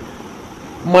சொன்னேன்?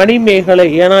 மணிமேகலை.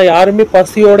 ஏன்னா யாருமே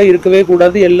பசியோட இருக்கவே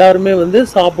கூடாது, எல்லாருமே வந்து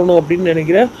சாப்பிடணும் அப்படின்னு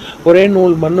நினைக்கிற ஒரே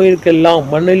நூல் மண்ணுயிர்க்கெல்லாம்.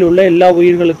 மண்ணில் உள்ள எல்லா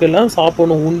உயிர்களுக்கெல்லாம்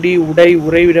சாப்பிடணும், உண்டி உடை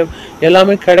உறைவிடம்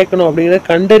எல்லாமே கிடைக்கணும் அப்படிங்கிறத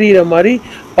கண்டறிகிற மாதிரி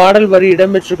பாடல் வரி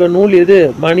இடம்பெற்றிருக்க நூல் எது?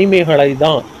 மணிமேகலை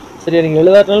தான். சரியா? நீங்கள்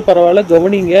எழுதாட்டினாலும் பரவாயில்ல,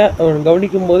 கவனிங்க.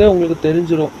 கவனிக்கும் போதே உங்களுக்கு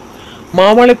தெரிஞ்சிடும்.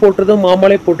 மாமலை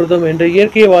போற்றுதும் என்ற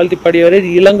இயற்கையை வாழ்த்தி பாடியவரை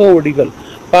இளங்கோவடிகள்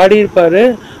பாடியிருப்பாரு.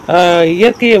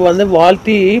 இயற்கையை வந்து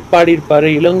வாழ்த்தி பாடியிருப்பாரு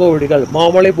இளங்கோவடிகள்.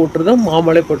 மாமலை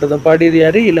போற்றுதும் பாடியது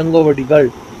யாரு? இளங்கோவடிகள்.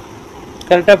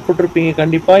 கரெக்டாக போட்டிருப்பீங்க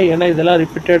கண்டிப்பாக, ஏன்னா இதெல்லாம்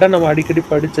ரிப்பீட்டடாக நம்ம அடிக்கடி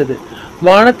படித்தது.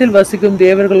 வானத்தில் வசிக்கும்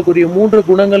தேவர்களுக்குரிய 3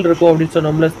 குணங்கள் இருக்கும் அப்படின்னு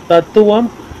சொன்னோம்ல. தத்துவம்,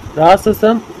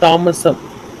 ராசசம், தாமசம்.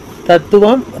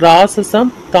 தத்துவம், ராசசம்,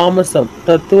 தாமசம்.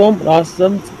 தத்துவம்,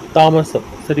 ராசசம், தாமசம்.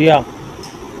 சரியா?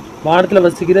 வானத்தில்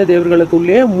வசிக்கிற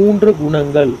தேவர்களுக்குள்ளே 3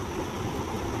 குணங்கள்.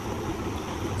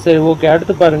 சரி, ஓகே.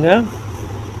 அடுத்து பாருங்க,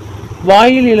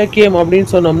 வாயில் இலக்கியம் அப்படின்னு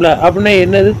சொன்னோம்ல. அப்படின்னா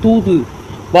என்னது? தூது.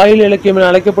 வாயில் இலக்கியம் என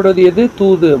அழைக்கப்படுவது எது?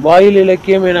 தூது. வாயில்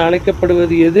இலக்கியம் என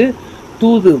அழைக்கப்படுவது எது?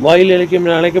 தூது. வாயில் இலக்கியம்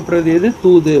என அழைக்கப்படுவது எது?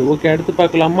 தூது. ஓகே, அடுத்து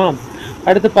பார்க்கலாமா?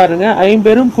 அடுத்து பாருங்க,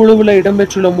 ஐம்பெரும் குழுவில்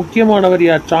இடம்பெற்றுள்ள முக்கியமானவர்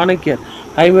யார்? சாணக்கியர்.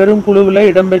 ஐம்பெரும் குழுவில்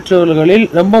இடம்பெற்றவர்களில்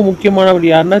ரொம்ப முக்கியமானவர்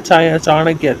யாருன்னா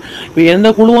சாணக்கியர். இப்போ எந்த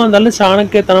குழுவாக இருந்தாலும்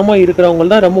சாணக்கியத்தனமாக இருக்கிறவங்க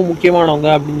தான் ரொம்ப முக்கியமானவங்க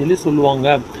அப்படின்னு சொல்லுவாங்க.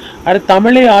 அடுத்து,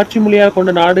 தமிழை ஆட்சி மொழியாக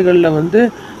கொண்ட நாடுகளில் வந்து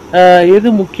எது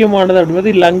முக்கியமானது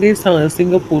அப்படின்றது? இலங்கை,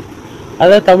 சிங்கப்பூர்.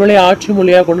 அதாவது தமிழை ஆட்சி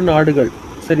மொழியாக கொண்ட நாடுகள்.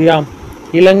 சரியா?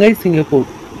 இலங்கை, சிங்கப்பூர்.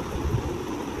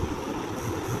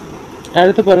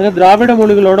 அடுத்து பாருங்க, திராவிட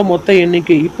மொழிகளோட மொத்த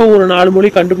எண்ணிக்கை. இப்போ ஒரு 4 மொழி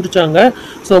கண்டுபிடிச்சாங்க.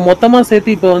 ஸோ மொத்தமாக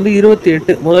சேர்த்து இப்போ வந்து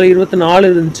 28. முதல்ல 24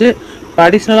 இருந்துச்சு. இப்போ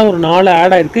அடிஷ்னலாக ஒரு 4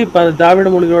 ஆட் ஆயிருக்கு. இப்போ அந்த திராவிட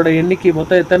மொழிகளோட எண்ணிக்கை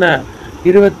மொத்தம் எத்தனை?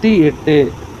 28.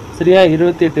 சரியா?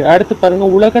 28. அடுத்து பாருங்க,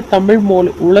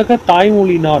 உலக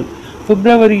தாய்மொழி நாள்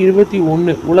பிப்ரவரி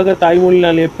 21. உலக தாய்மொழி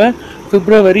நாள் எப்போ?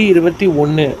 பிப்ரவரி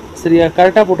 21. சரியா?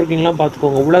 கரெக்டாக போட்டிருக்கீங்களா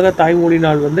பார்த்துக்கோங்க. உலக தாய்மொழி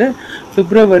நாள் வந்து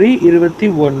பிப்ரவரி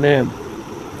 21.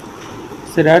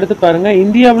 சரி, அடுத்து பாருங்க,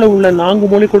 இந்தியாவில் உள்ள 4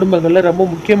 மொழி குடும்பங்களில் ரொம்ப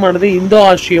முக்கியமானது இந்தோ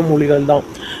ஆசிய மொழிகள் தான்.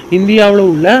 இந்தியாவில்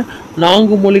உள்ள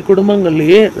 4 மொழி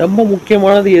குடும்பங்கள்லேயே ரொம்ப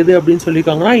முக்கியமானது எது அப்படின்னு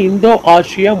சொல்லியிருக்காங்கன்னா இந்தோ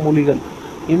ஆசிய மொழிகள்.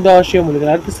 இந்தோ ஆசிய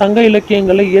மொழிகள். அடுத்து, சங்க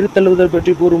இலக்கியங்களை ஏறு தழுவுதல்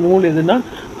பற்றி கூறும் நூல் எதுனா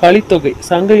கலித்தொகை.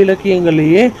 சங்க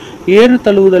இலக்கியங்களையே ஏறு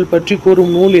தழுவுதல் பற்றி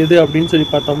கூறும் நூல் எது அப்படின்னு சொல்லி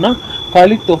பார்த்தோம்னா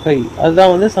கலித்தொகை.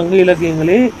 அதுதான் வந்து சங்க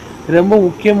இலக்கியங்களே ரொம்ப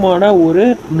முக்கியமான ஒரு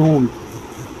நூல்.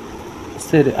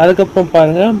 சரி, அதுக்கப்புறம்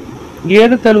பாருங்க,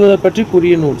 ஏறு தழுவுதலை பற்றி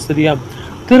கூறிய நூல். சரியா?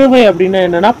 திருவை அப்படின்னா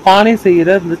என்னன்னா பானை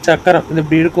செய்கிற இந்த சக்கரம். இது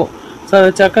இப்படி இருக்கும். ஸோ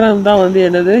அந்த சக்கரம் தான் வந்து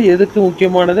என்னது? எதுக்கு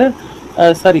முக்கியமானது?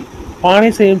 சரி, பானை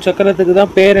செய்யும் சக்கரத்துக்கு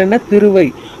தான் பேர் என்ன? திருவை.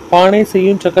 பானை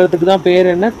செய்யும் சக்கரத்துக்கு தான்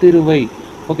பேர் என்ன? திருவை.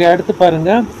 ஓகே, அடுத்து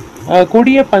பாருங்க,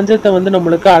 கொடிய பஞ்சத்தை வந்து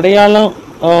நம்மளுக்கு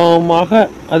அடையாளமாக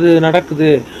அது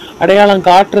நடக்குது, அடையாளம்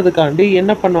காட்டுறதுக்காண்டி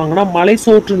என்ன பண்ணுவாங்கன்னா மலை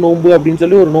சோற்று நோன்பு அப்படின்னு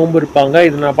சொல்லி ஒரு நோன்பு இருப்பாங்க.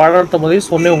 இது நான் பாடத்த முதலே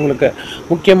சொன்னேன் உங்களுக்கு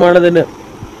முக்கியமானதுன்னு.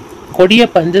 கொடிய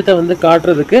பஞ்சத்தை வந்து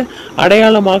காட்டுறதுக்கு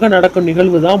அடையாளமாக நடக்கும்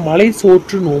நிகழ்வு தான் மலை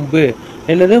சோற்று நோன்பு.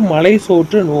 என்னது? மலை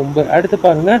சோற்று நோன்பு. அடுத்து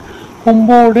பாருங்க,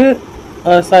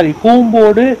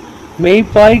 கூம்போடு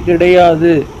மெய்ப்பாய்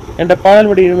கிடையாது என்ற பாடல்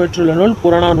வரி இடம்பெற்றுள்ள நூல்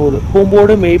புறநானூறு.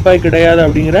 கூம்போடு மெய்ப்பாய் கிடையாது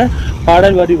அப்படிங்கிற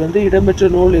பாடல் வரி வந்து இடம்பெற்ற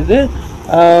நூல் இது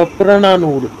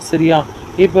புறநானூறு. சரியா?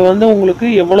 இப்போ வந்து உங்களுக்கு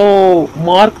எவ்வளோ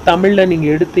மார்க் தமிழில்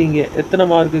நீங்கள் எடுத்தீங்க? எத்தனை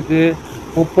மார்க்குக்கு?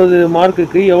 30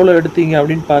 மார்க்குக்கு எவ்வளோ எடுத்தீங்க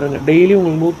அப்படின்னு பாருங்கள். டெய்லி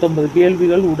உங்களுக்கு 150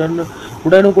 கேள்விகள்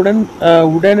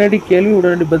உடனடி கேள்வி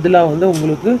உடனடி பதிலாக வந்து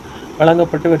உங்களுக்கு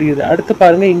வழங்கப்பட்டு வருகிறது. அடுத்து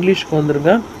பாருங்கள், இங்கிலீஷ்க்கு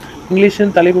வந்துடுங்க.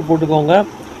 இங்கிலீஷுன்னு தலைப்பு போட்டுக்கோங்க.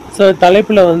 ஸோ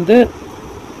தலைப்பில் வந்து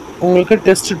உங்களுக்கு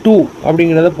டெஸ்ட் 2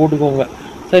 அப்படிங்கிறத போட்டுக்கோங்க.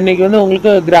 ஸோ இன்றைக்கி வந்து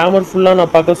உங்களுக்கு கிராமர் ஃபுல்லாக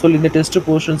நான் பார்க்க சொல்லி இந்த டெஸ்ட்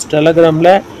போர்ஷன்ஸ்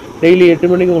டெலகிராமில் டெய்லி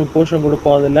 8 மணிக்கு உங்களுக்கு போர்ஷன்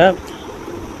கொடுப்போம். அதில்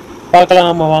பார்க்கலாம்.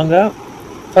 நம்ம வாங்க.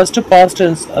 ஃபஸ்ட்டு பாஸ்ட்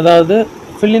டென்ஸ், அதாவது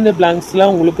ஃபில் இன் தி பிளாங்க்ஸில்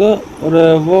உங்களுக்கு ஒரு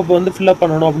வேர்ப் வந்து ஃபில்அப்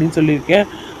பண்ணணும் அப்படின்னு சொல்லியிருக்கேன்.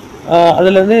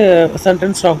 அதுலேருந்து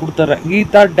சென்டென்ஸ் நான் கொடுத்துட்றேன்.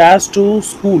 Geetha dash to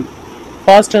school.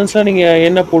 Past டென்ஸில் நீங்கள்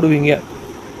என்ன போடுவீங்க?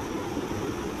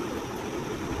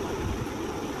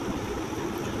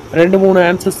 2-3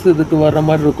 ஆன்சர்ஸ் இதுக்கு வர்ற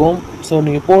மாதிரி இருக்கும். ஸோ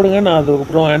நீங்கள் போடுங்க, நான்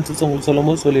அதுக்கப்புறம் ஆன்சர்ஸ் உங்களுக்கு சொல்லும்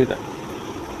போது சொல்லிடுறேன்.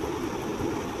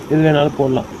 இது வேணாலும்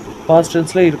போடலாம். பாஸ்ட்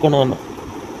டென்ஸில் இருக்கணும். ஆனால்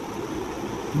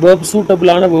வேர்ப்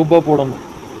சூட்டபிளான வேர்பாக போடணும்.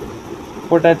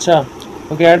 போட்டாச்சா?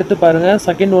 ஓகே, அடுத்து பாருங்கள்.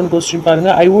 செகண்ட் ஒன் கொஸ்டின்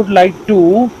பாருங்கள். I would like to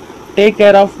take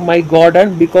care of my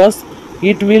garden because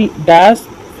it will dash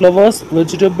flowers,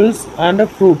 vegetables and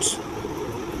fruits.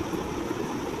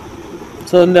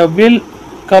 So இந்த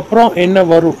வில்க்கு அப்புறம் என்ன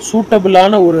வரும்?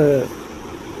 சூட்டபிளான ஒரு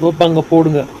வேர்ப் அங்கே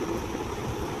போடுங்க.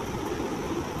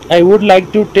 I would like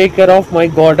to take care of my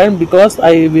garden because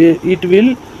it will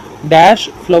dash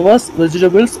flowers,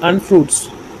 vegetables and fruits.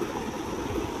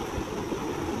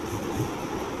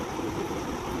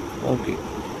 Okay.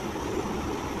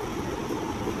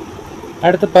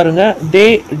 அடுத்து பாருங்க. They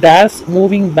dash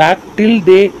moving back till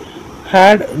they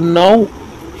had now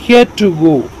here to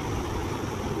go.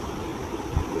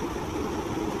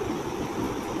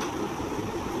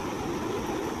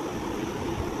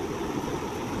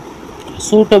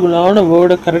 சூட்டபிளான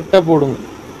வேர்டை கரெக்டாக போடுங்க.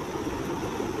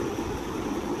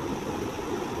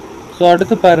 ஸோ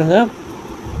அடுத்து பாருங்க.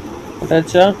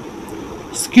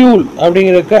 ஸ்கியூல்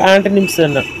அப்படிங்கிறதுக்கு ஆன்டனிம்ஸ்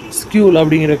என்ன? ஸ்கியூல்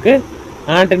அப்படிங்கிறதுக்கு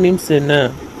ஆண்டனிம்ஸ் என்ன?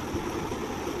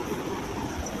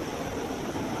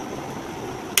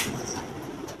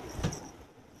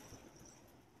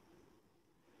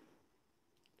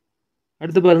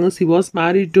 அடுத்து பாருங்க, she was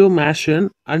married to Mashan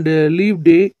and lived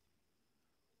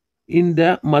in the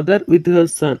mother with her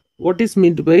son. What is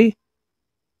meant by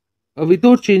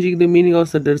without changing the meaning of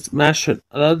sentence? Mashan,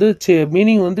 அதாவது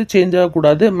மீனிங் வந்து சேஞ்ச்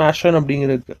ஆகக்கூடாது. மேஷன்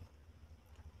அப்படிங்கிறதுக்கு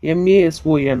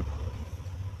MASON.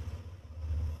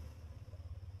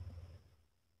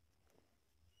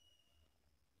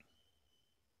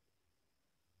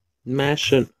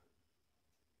 மேஷன்.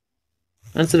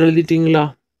 Answer எழுதிட்டீங்களா?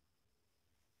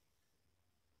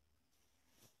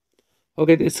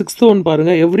 Okay, sixth one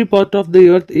பாருங்க. Every part of the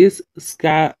earth is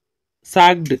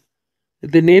சாக்டு.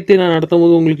 இது நேற்று நான் நடத்தும்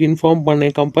போது உங்களுக்கு இன்ஃபார்ம்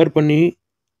பண்ணேன், கம்பேர் பண்ணி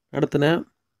நடத்தினேன்.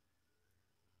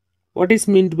 What is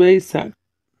meant by chalk?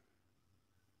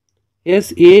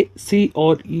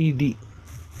 SACRED.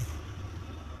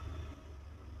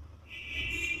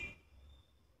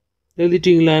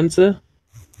 எழுதிட்டீங்களா answer?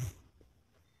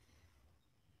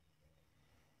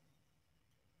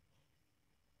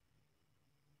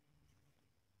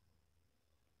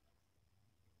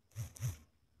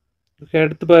 Okay,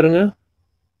 அடுத்து பாருங்க.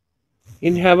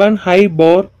 In heaven high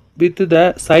bore with the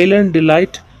silent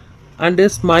delight and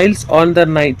smiles on the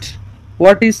night.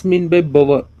 What is mean by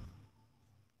bower?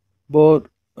 Bore,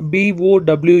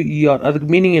 BOWER. அதுக்கு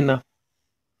மீனிங் என்ன?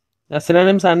 நான்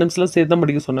synonyms ஆண்டம்ஸ்லாம் சேர்த்து தான்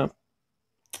படிக்க சொன்னேன்.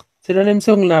 சினானிம்ஸ்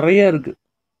உங்களுக்கு நிறைய இருக்கு.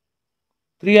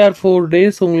 3 or 4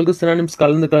 days உங்களுக்கு சினானிம்ஸ்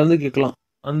கலந்து கேட்கலாம்.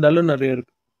 அந்த அளவு நிறைய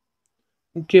இருக்கு,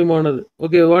 முக்கியமானது.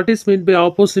 Okay, what is mean by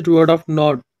opposite word of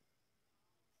not?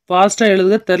 ஃபாஸ்ட்டாக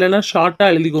எழுதுக, தெரியலனா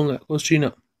ஷார்ட்டாக எழுதிக்கோங்க கொஸ்டினை.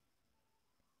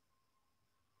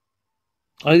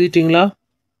 எழுதிட்டீங்களா?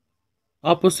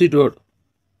 Opposite word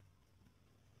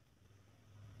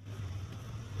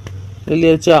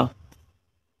எழுதியாச்சா?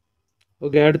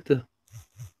 ஓகே, அடுத்து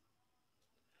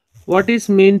what is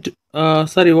meant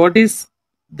what is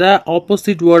the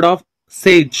opposite word of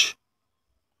Sage?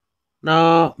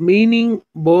 நான் மீனிங்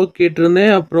போக்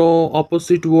கேட்டிருந்தேன், அப்புறம்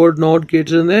ஆப்போசிட் வேர்ட் நாட்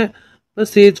கேட்டிருந்தேன், இப்போ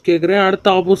சேஜ் கேட்குறேன். அடுத்த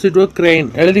ஆப்போசிட் வேர்ட் கிரைன்.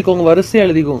 எழுதிக்கோங்க, வரிசையாக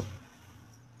எழுதிக்கோங்க,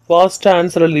 ஃபாஸ்ட்டாக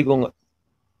ஆன்சர் எழுதிக்கோங்க.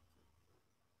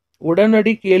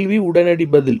 உடனடி கேள்வி, உடனடி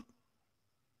பதில்.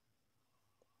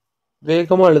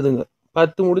 வேகமாக எழுதுங்க.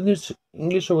 10 முடிஞ்சிருச்சு.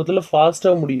 இங்கிலீஷ் பக்கத்தில்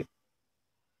ஃபாஸ்ட்டாக முடியும்.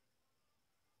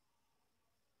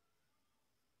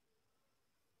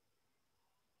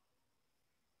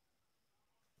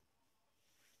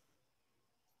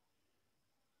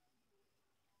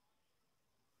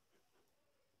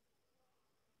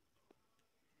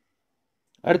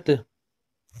 அடுத்து,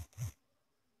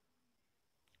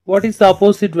 what is the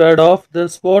opposite word of the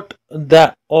spot, the,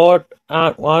 odd,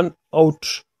 and on, out?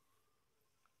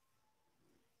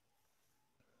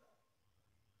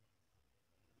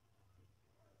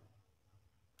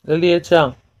 எழுதியாச்சா?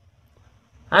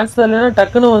 Answer இல்லைன்னா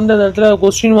டக்குன்னு வந்து அந்த இடத்துல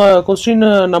கொஸ்டின்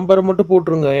நம்பர் மட்டும்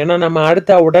போட்டுருங்க. ஏன்னா நம்ம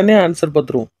அடுத்த உடனே ஆன்சர்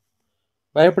பார்த்துருவோம்.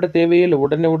 பயப்பட தேவையே இல்லை,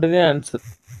 உடனே answer.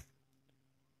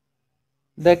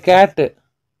 The gate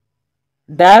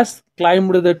dash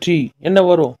claimed the tree. என்ன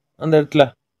வரும் அந்த இடத்துல?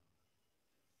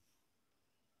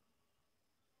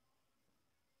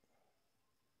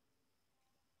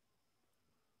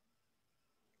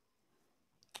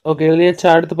 ஓகே,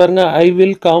 எழுதியாச்சா? அடுத்து பாருங்க. I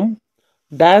will come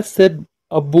dash set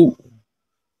Abu.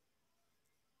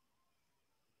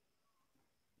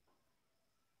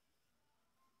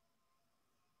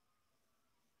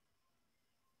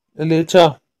 எழுதியாச்சா?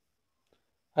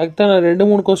 அதுக்கு நான்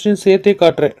 2-3 கொஸ்டின் சேர்த்தே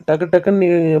காட்டுறேன். டக்குன்னு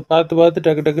நீங்கள் பார்த்து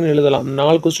டக்குன்னு எழுதலாம்.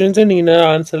 4 கொஸ்டின்ஸே நீங்கள்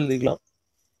ஆன்சர் எழுதிக்கலாம்.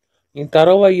 நீங்கள்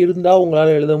தரவாக இருந்தால்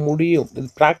உங்களால் எழுத முடியும். இது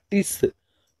ப்ராக்டிஸ்.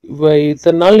 இப்போ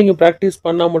இத்தனை நாள் நீங்கள் ப்ராக்டிஸ்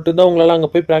பண்ணால் மட்டும்தான் உங்களால் அங்கே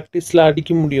போய் ப்ராக்டிஸில்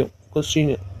அடிக்க முடியும்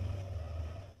கொஸ்டின்.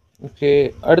 ஓகே,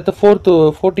 அடுத்த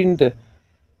 14th.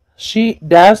 She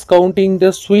dash counting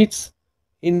the sweets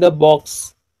in the box.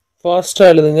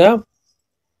 ஃபாஸ்ட்டாக எழுதுங்க,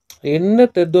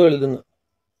 என்ன தெரிதோ எழுதுங்க.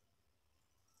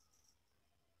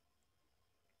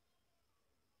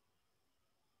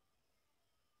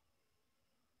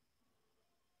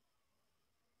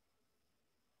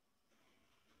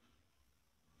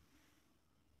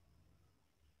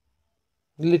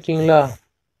 இல்லைங்களா?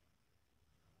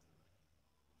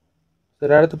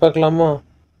 சரி, அடுத்து பார்க்கலாமா?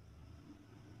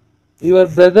 Your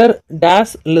brother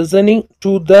dash listening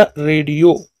to the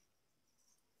radio.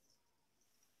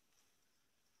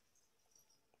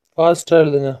 ஃபாஸ்ட்டாக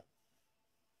எழுதுங்க.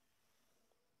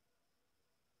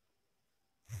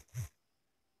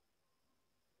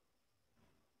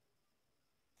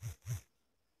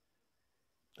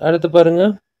 அடுத்து பாருங்க.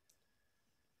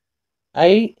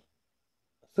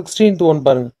 16th ஒன்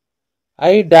பாருங்க.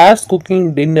 I dash cooking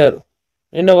dinner.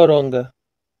 என்ன வரும் அங்க?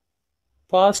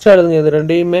 ஃபாஸ்ட்டாக எழுதுங்க. இது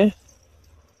ரெண்டையுமே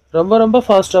ரொம்ப ரொம்ப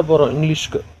ஃபாஸ்ட்டாக போகிறோம்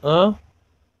இங்கிலீஷ்க்கு.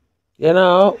 ஏன்னா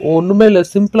ஒன்றுமே இல்லை,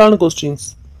 சிம்பிளான கொஸ்டின்ஸ்.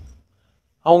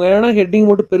 அவங்க என்னன்னா ஹெட்டிங்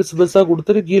மட்டும் பெருசு பெருசாக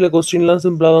கொடுத்துட்டு கீழே கொஸ்டின்லாம்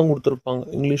சிம்பிளாக தான் கொடுத்துருப்பாங்க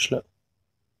இங்கிலீஷில்.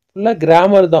 ஃபுல்லாக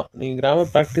கிராமர் தான், நீங்கள் கிராமர்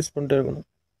ப்ராக்டிஸ் பண்ணிட்டு இருக்கணும்.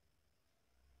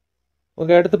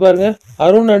 ஓகே, அடுத்து பாருங்க.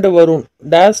 Arun and Varun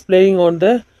days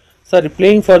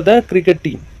playing for the cricket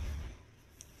team.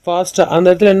 ஃபாஸ்ட்டாக அந்த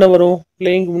இடத்துல என்ன வரும்?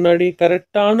 பிளேயிங்க்கு முன்னாடி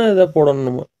கரெக்டான இதை போடணும்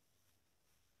நம்ம.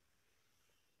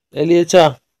 எழுதியாச்சா?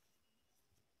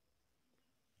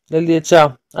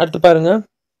 அடுத்து பாருங்க.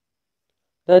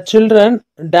 The children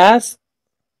dash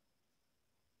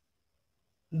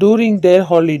during their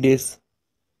holidays.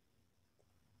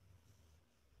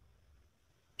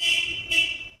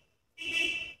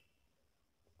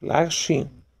 Flashing.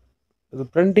 The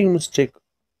printing mistake.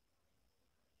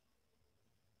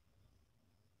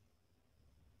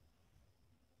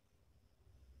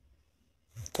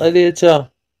 எழுதியாச்சா?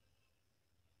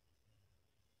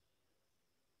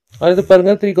 அடுத்து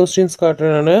பாருங்க. 3 questions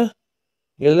காட்டுறேன் நான்.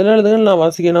 எழுதுங்க, நான்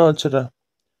வாசிக்கணும் வச்சுறேன்.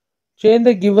 Change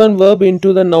the given verb into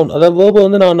the noun. அதாவது verb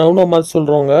வந்து நான் நவுனை மாற்றி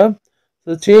சொல்கிறோங்க.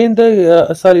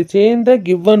 Change the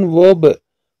given verb,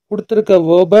 கொடுத்துருக்க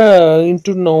verb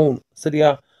into noun.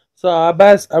 சரியா? ஸோ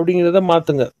அபாஸ் அப்படிங்கிறத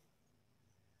மாற்றுங்க.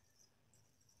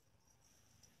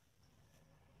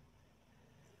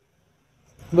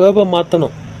 verb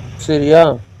மாற்றணும். சரியா?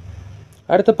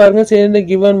 அடுத்து பாருங்க. Change the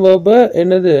given verb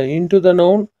என்னது? into the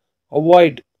noun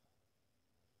avoid.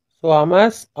 So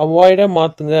அமாஸ் அவாய்டை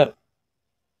மாற்றுங்க.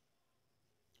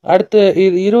 அடுத்து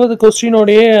 20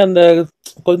 கொஸ்டினோடையே அந்த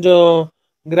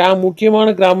கொஞ்சம் முக்கியமான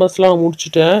கிராமர்ஸ்லாம்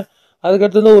முடிச்சுட்டேன்.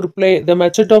 அதுக்கடுத்தது ஒரு பிளே த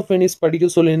மெச்சட் ஆஃப் வெனிஸ் படிக்க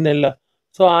சொல்லியிருந்தேன்ல.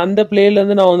 ஸோ அந்த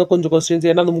பிளேலேருந்து நான் வந்து கொஞ்சம் கொஸ்டின்ஸ்,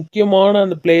 ஏன்னா அது முக்கியமான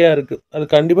அந்த பிளேயாக இருக்குது, அது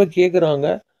கண்டிப்பாக கேட்குறாங்க.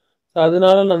 ஸோ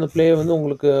அதனால நான் அந்த பிளேயை வந்து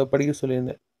உங்களுக்கு படிக்க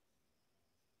சொல்லியிருந்தேன்.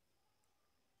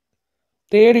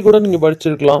 தேடி கூட நீங்கள்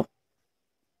படிச்சிருக்கலாம்.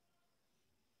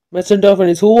 மெச்சட் of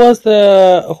Venice.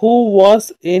 Who was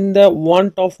in the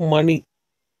want of money.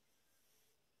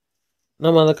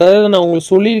 நம்ம அந்த கதையை நான்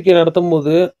உங்களுக்கு சொல்லியிருக்கேன் நடத்தும்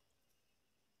போது.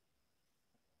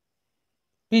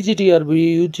 பிஜிடிஆர்பி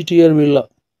யூஜிடிஆர்பி இல்லை.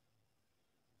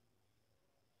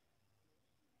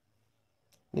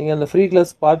 நீங்கள் அந்த ஃப்ரீ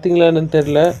கிளாஸ் பார்த்தீங்களான்னு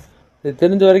தெரில. இது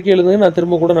தெரிஞ்ச வரைக்கும் எழுதுங்க, நான்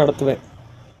திரும்ப கூட நடத்துவேன்.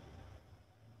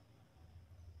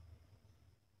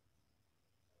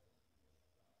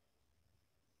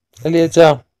 இல்லையாச்சா?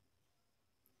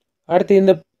 அடுத்து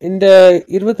இந்த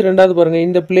 22வது பாருங்க.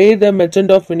 இந்த play the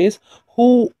மெச்சன்ட் of Venice who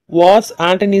was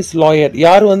Anthony's lawyer.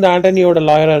 யார் வந்து ஆண்டனியோட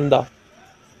லாயராக இருந்தா?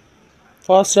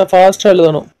 ஃபாஸ்ட்டாக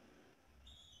எழுதணும்.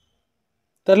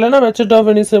 தெரிலனா மெச்சன்ட் ஆஃப்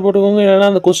வெனிஸை போட்டுக்கோங்க, இல்லைன்னா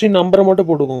அந்த கொஸ்டின் நம்பரை மட்டும்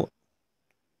போட்டுக்கோங்க.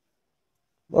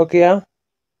 ஓகேயா?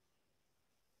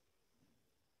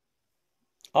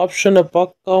 ஆப்ஷனை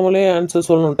பார்க்காமலே ஆன்சர்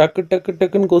சொல்லணும்.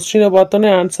 டக்குன்னு கொஸ்டினை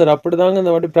பார்த்தோன்னே ஆன்சர். அப்படி தாங்க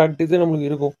இந்த வாட்டி ப்ராக்டிஸே நம்மளுக்கு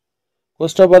இருக்கும்.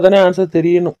 கொஸ்டினை பார்த்தோன்னே ஆன்சர்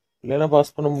தெரியணும், இல்லைன்னா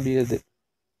பாஸ் பண்ண முடியாது.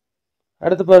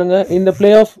 அடுத்து பாருங்க. இந்த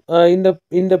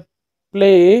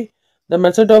play the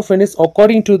மெச்சட் of Venice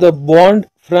according to the bond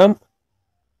from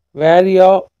வேரியா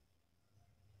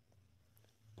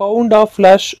pound of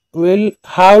flesh will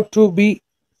have to be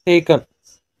taken.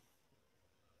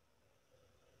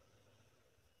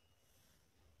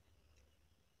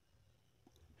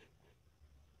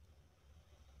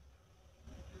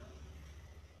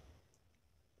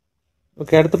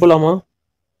 Okay, அடுத்து போலாமா?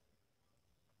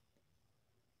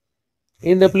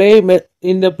 In the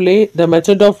play the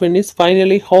merchant of Venice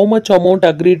finally how much amount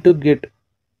agreed to get.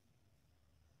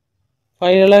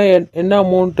 ஃபைனலா என்ன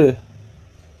amount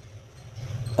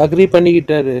agri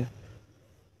பண்ணிக்கிட்டாரு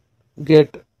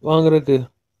get வாங்குறதுக்கு?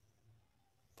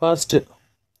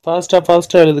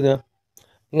 ஃபாஸ்ட்டாக எழுதுங்க.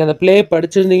 நீங்கள் அந்த play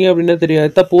படிச்சிருந்தீங்க அப்படின்னா தெரியும்.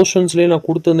 எத்தனை போர்ஷன்ஸ்லேயே நான்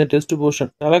கொடுத்துருந்தேன் டெஸ்ட்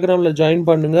போர்ஷன். டெலகிராமில் ஜாயின்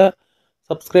பண்ணுங்கள்,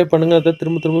 சப்ஸ்கிரைப் பண்ணுங்கள். அதை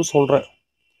திரும்ப சொல்கிறேன்.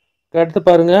 அடுத்து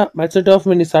பாருங்க. மெச்சட் ஆஃப்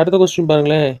வெனிஸ். அடுத்த கொஸ்டின்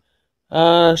பாருங்களேன்.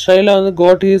 ஷைலா வந்து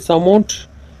காட் ஹிஸ் அமௌண்ட்,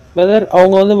 வெதர்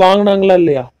அவங்க வந்து வாங்கினாங்களா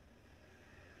இல்லையா?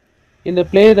 இந்த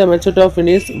play the மெச்சட் of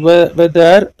Venice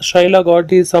weather Shaila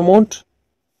God his amount.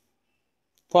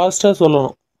 ஃபாஸ்ட்டாக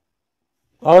சொல்லணும்.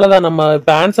 அவ்வளோதான். நம்ம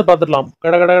இப்போ ஆன்சர் பார்த்துடலாம்.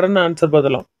 கடன்னு ஆன்சர்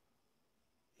பார்த்துடலாம்.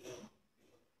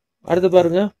 அடுத்து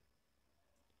பாருங்க.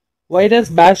 Why does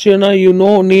Bastiona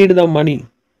need the money?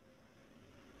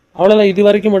 அவ்வளோதான். இது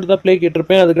வரைக்கும் மட்டும் தான் ப்ளே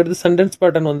கேட்டிருப்பேன். அதுக்கடுத்து சென்டென்ஸ்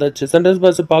பேட்டர்ன் வந்தாச்சு. சென்டென்ஸ்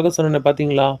பேட்டர்ன் பார்க்க சொன்னேன்,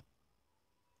 பார்த்தீங்களா?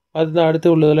 அதுதான் அடுத்து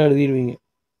உள்ளதெல்லாம் எழுதிடுவீங்க.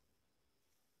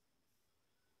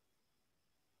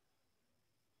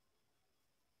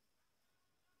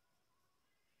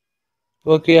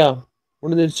 ஓகேயா?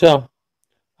 முடிஞ்சிருச்சா?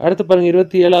 அடுத்து பாருங்க.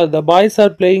 27வது. The boys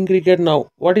are playing cricket now.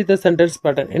 What is the sentence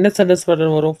pattern? என்ன சென்டென்ஸ்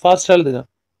பேட்டர்ன் வரும்? ஃபாஸ்ட்டாக எழுதுங்க.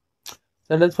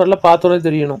 சென்டென்ஸ் பேட்டர்ல பார்த்தோன்னே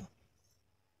தெரியணும்.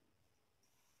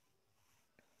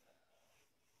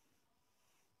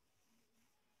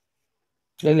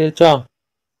 எழுதியாச்சா?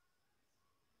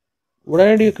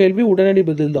 உடனடி கேள்வி உடனடி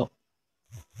பதில் தான்.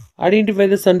 Identify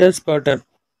the sentence pattern.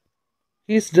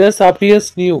 His dress appears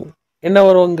new. என்ன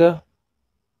வரும் அங்க?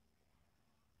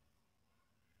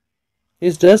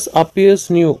 His dress appears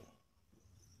new.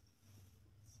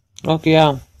 ஓகேயா?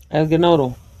 அதுக்கு என்ன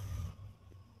வரும்?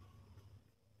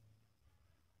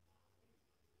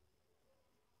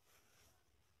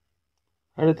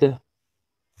 அடுத்து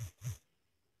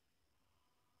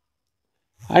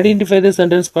identify the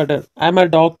sentence pattern. I am a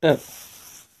doctor.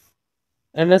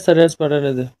 என்ன சென்டென்ஸ் பேட்டர்ன்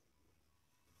இது?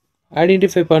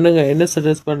 ஐடென்டிஃபை பண்ணுங்க, என்ன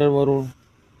சென்டென்ஸ் பேட்டர்ன் வரும்?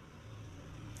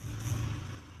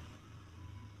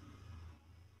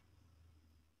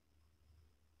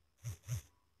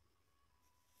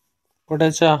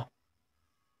 போட்டாச்சா?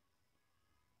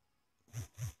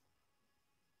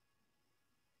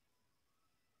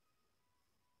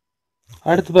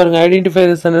 அடுத்து பாருங்க, ஐடென்டிஃபை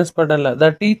த சென்டென்ஸ் பேட்டர்ன்ல the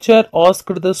teacher asked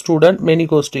the student many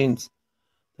questions.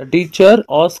 The teacher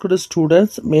asked the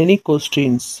students many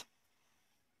questions.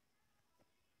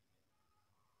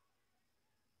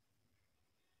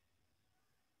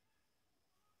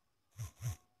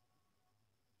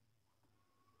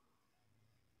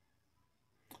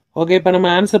 Okay, இப்போ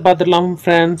நம்ம ஆன்சர் பார்த்துடலாம்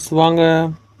ஃப்ரெண்ட்ஸ். வாங்க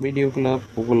வீடியோக்குள்ளே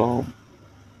போகலாம்.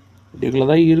 வீடியோக்குள்ளே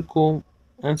தான் இருக்கும்.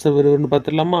 ஆன்சர் வருன்னு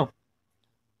பார்த்துடலாமா?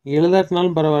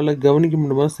 எழுதாட்டினாலும் பரவாயில்ல, கவனிக்க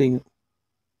முடியுமா செய்யுங்க.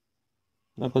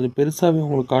 நான் கொஞ்சம் பெருசாகவே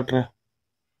உங்களுக்கு காட்டுறேன்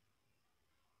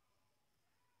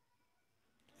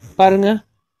பாருங்க.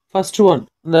 ஃபர்ஸ்ட் ஒன்,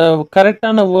 இந்த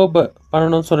கரெக்டான வேர்பை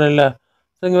பண்ணணும்னு சொன்னேன்ல.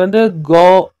 ஸோ இங்கே வந்து கோ,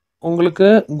 உங்களுக்கு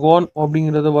கோன்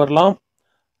அப்படிங்கிறது வரலாம்,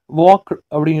 வாக்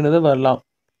அப்படிங்கிறது வரலாம்.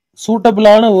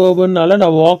 சூட்டபிளான வேர்புனால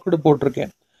நான் வாக்டு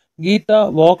போட்டிருக்கேன். Geetha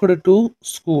walked to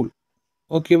school.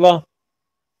 ஓகேவா?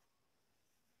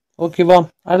 ஓகேவா?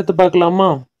 அடுத்து பார்க்கலாமா?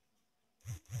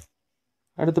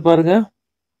 அடுத்து பாருங்க.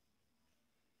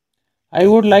 I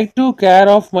would like to care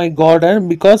of my garden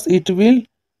because it will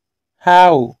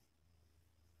have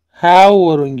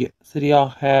வரும் இங்கே. சரியா?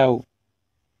 have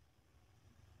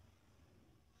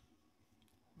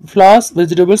flowers,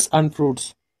 vegetables and fruits.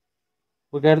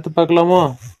 Okay, அடுத்து பார்க்கலாமா?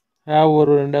 have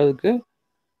வரும் ரெண்டாவதுக்கு.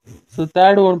 ஸோ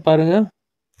தேர்ட் ஒன் பாருங்க.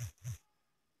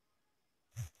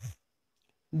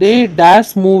 they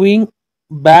dash moving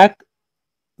back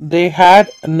they had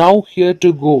now here to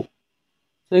go.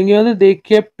 So இங்கே வந்து they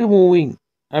kept moving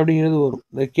அப்படிங்கிறது வரும்.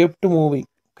 they kept moving.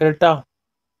 கரெக்டா?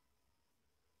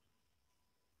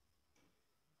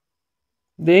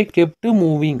 they kept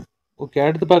moving. ஓகே,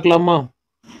 அடுத்து பார்க்கலாமா?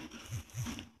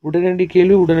 உடனடி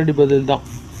கேள்வி உடனடி பதில் தான்.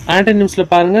 ஆன்டனிம்ஸ்ல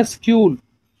பாருங்க. ஸ்கியூல்.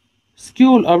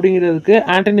 ஸ்கியூல் அப்படிங்கிறதுக்கு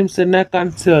ஆன்டனிம்ஸ் என்ன?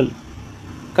 கன்சல்.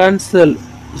 கன்சல்.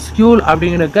 ஸ்கியூல்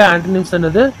அப்படிங்கிறதுக்கு ஆன்டனிம்ஸ்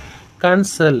என்னது?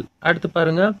 கன்சல். அடுத்து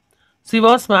பாருங்க. she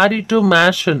was married to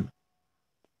Mashan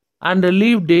and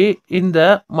lived day in the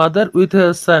mother with her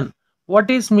son. What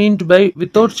is meant by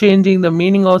without changing the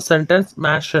meaning of sentence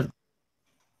Mashan?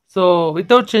 So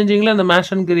without சேஞ்சிங்ல அந்த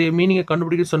மேஷனுக்கு மீனிங்கை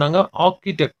கண்டுபிடிக்க சொன்னாங்க.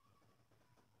 Architect.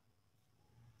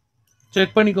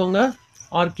 Check பண்ணிக்கோங்க.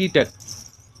 Architect.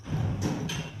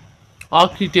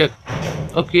 Architect.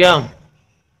 ஓகேயா?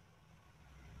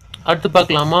 அடுத்து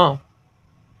பார்க்கலாமா?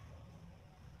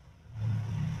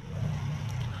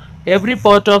 Every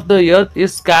part of the earth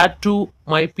is scared to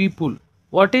my people.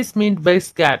 What is meant by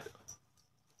scared?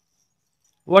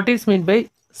 What is meant by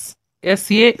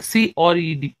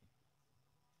SACRED?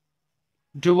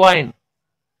 Divine.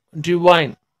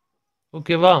 Divine.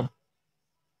 ஓகேவா?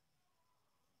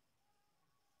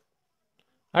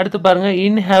 அடுத்து பாருங்க.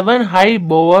 in heaven high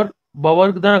bower.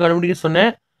 பவருக்கு தான் நான் கண்டுபிடிக்க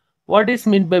சொன்னேன். what is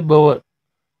meant by bower?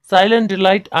 silent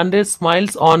delight and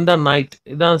smiles on the night.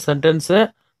 இதான் sentence.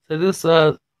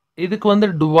 இதுக்கு வந்து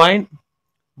டிவைன்,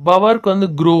 பவருக்கு வந்து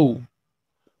grow.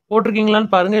 போட்டிருக்கீங்களான்னு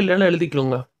பாருங்க, இல்லைன்னா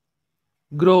எழுதிக்கோங்க.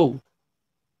 grow.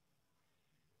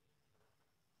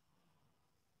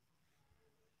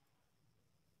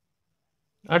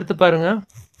 அடுத்து பாருங்க.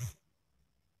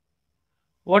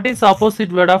 what is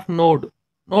opposite word of node?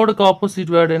 நோடுக்கு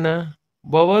ஆப்போசிட் வேர்டு என்ன?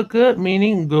 பவருக்கு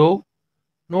மீனிங் grow,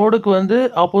 நோடுக்கு வந்து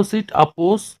ஆப்போசிட்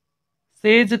அப்போஸ்,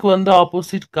 சேஜுக்கு வந்து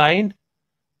ஆப்போசிட் கைண்ட்,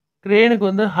 கிரேனுக்கு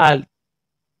வந்து ஹால்.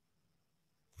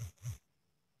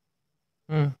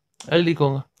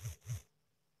 எழுதிக்கோங்க.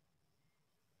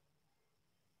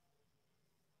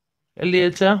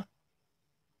 எழுதியாச்சா?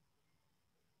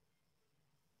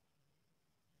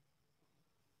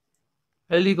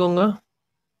 எழுதிக்கோங்க.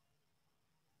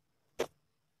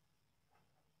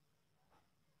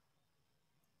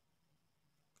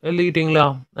 எழுதிக்கிட்டீங்களா?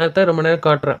 நான் தான் ரொம்ப நேரம்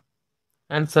காட்டுறேன்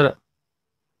ஆன்சரை.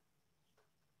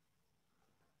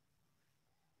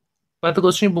 10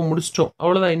 கொஸ்டின் இப்போ முடிச்சிட்டோம்.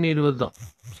 அவ்வளோதான், இன்னும் 20 தான்.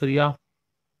 சரியா?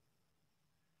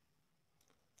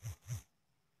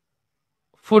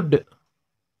 ஃபுட்.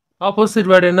 ஆப்போசிட்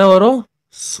வேர்டு என்ன வரும்?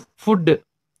 ஃபுட்.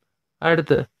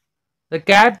 அடுத்து the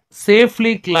cat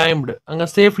safely climbed. அங்க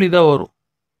safely தான் வரும்.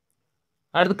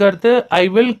 அடுத்து I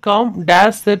will come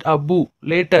dash said Abu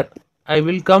later. I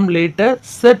will come later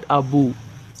said Abu.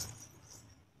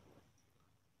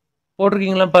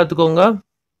 போட்டிருக்கீங்களா பார்த்துக்கோங்க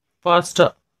ஃபாஸ்டா.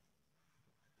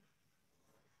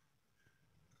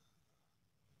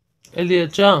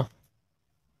 எழுதியாச்சா?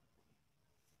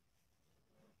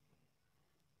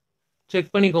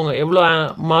 செக் பண்ணிக்கோங்க எவ்வளோ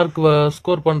மார்க்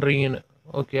ஸ்கோர் பண்ணுறீங்கன்னு.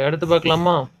 ஓகே, அடுத்து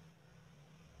பார்க்கலாமா?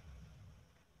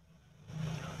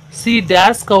 C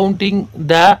dash counting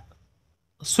the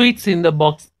sweets in the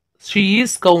box. She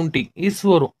is counting, is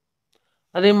வரும்.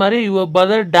 அதே மாதிரி your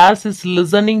brother dash is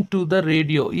listening to the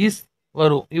radio, is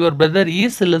வரும். Your brother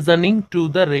is listening to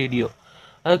the radio.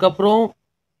 அதுக்கப்புறம்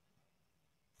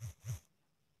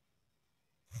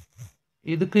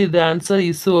இதுக்கு இது ஆன்சர்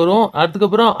இஸ் வரும்.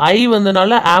 அதுக்கப்புறம் ஐ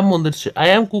வந்தனால ஆம் வந்துருச்சு. ஐ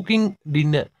ஆம் குக்கிங்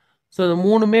டின்னர். ஸோ இது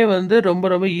மூணுமே வந்து ரொம்ப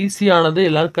ரொம்ப ஈஸியானது.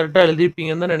 எல்லாரும் கரெக்டாக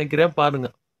எழுதிருப்பீங்கன்னு தான் நினைக்கிறேன். பாருங்க,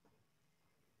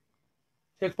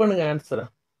 செக் பண்ணுங்க ஆன்சரை.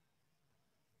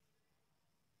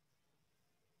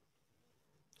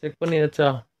 செக் பண்ணியாச்சா?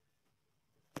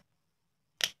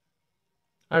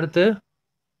 அடுத்து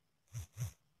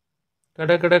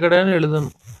கடைன்னு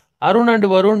எழுதணும். Arun and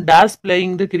Varun dash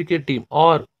playing the cricket team.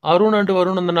 R Arun and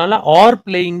Varun வந்தனால are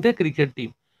playing the cricket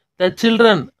team. The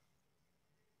children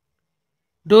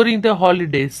during the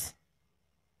holidays.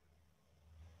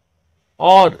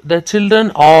 R the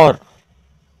children are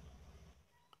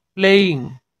playing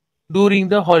during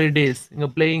the holidays. இங்க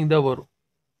பிளேயிங் தான் வரும்.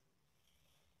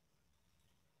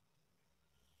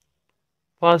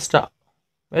 ஃபாஸ்டா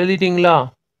எழுதிட்டீங்களா?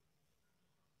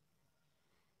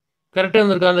 கரெக்டாக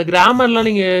இருந்திருக்கா? அந்த கிராமர்லாம்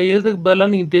நீங்கள் எழுதுக்கு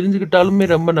பதிலாக நீங்கள் தெரிஞ்சுக்கிட்டாலுமே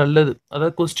ரொம்ப நல்லது.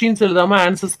 அதாவது கொஸ்டின்ஸ் எழுதாமல்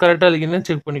ஆன்சர்ஸ் கரெக்டாக இருக்கீங்கன்னு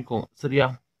செக் பண்ணிக்கோங்க. சரியா?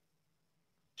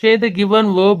 Say the given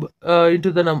verb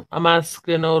into the mask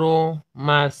என்ன வரும்?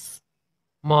 Mass,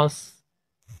 mass.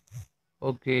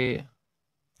 Okay.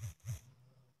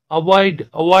 Avoid,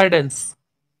 avoidance.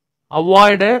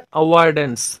 அவாய்ட,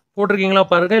 avoidance போட்டிருக்கீங்களா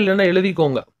பாருங்க, இல்லைன்னா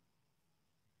எழுதிக்கோங்க.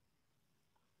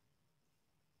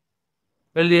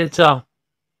 எழுதியாச்சா?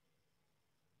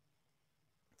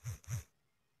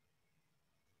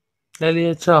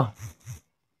 எழுதியாச்சா?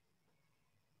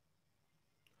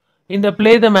 இந்த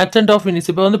play the merchant of Venice.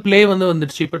 இப்போ வந்து பிளே வந்து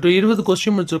வந்துடுச்சு. இப்போ 20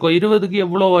 கொஸ்டின் முடிச்சிருக்கோம். 20க்கு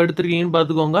எவ்வளோ எடுத்திருக்கீங்கன்னு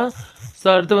பார்த்துக்கோங்க. ஸோ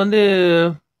அடுத்து வந்து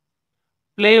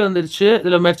பிளே வந்துடுச்சு.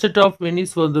 இதில் மெர்ச்சன்ட் ஆஃப்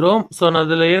வெனிஸ் வந்துடும். ஸோ நான்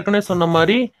அதில் ஏற்கனவே சொன்ன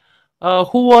மாதிரி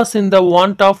who was in the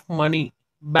want of money?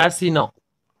 Fascino.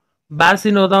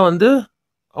 Fascino தான் வந்து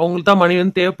அவங்களுக்கு தான் மணி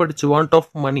வந்து தேவைப்பட்டுச்சு. Want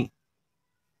of money.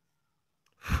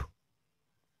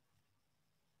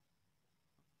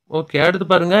 ஓகே, அடுத்து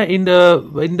பாருங்க.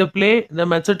 இந்த play the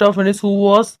merchant of Venice who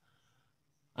was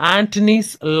Anthony's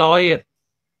lawyer.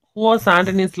 Who was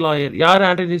Anthony's lawyer? யார்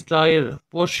ஆண்டனிஸ் லாயர்?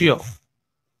 போர்ஷியோ.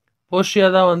 போர்ஷியா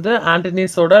தான் வந்து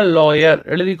ஆண்டனிஸோட லாயர்.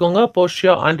 எழுதிக்கோங்க,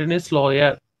 போர்ஷியா ஆண்டனிஸ்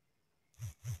லாயர்.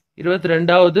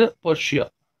 22வது போர்ஷியா.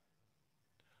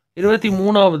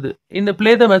 23வது இந்த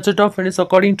play the merchant of Venice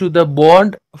according to the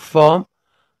bond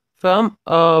firm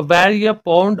where a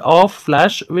pound of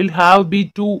flesh will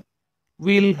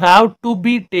have to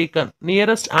be taken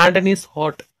nearest Antony's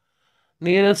heart.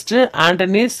 Nearest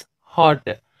Antony's heart.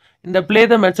 In the play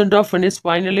the merchant of Venice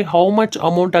finally how much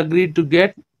amount agreed to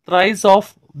get? Thrice of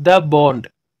the bond.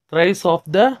 Thrice of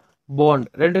the bond.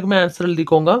 ரெண்டுக்குமே answer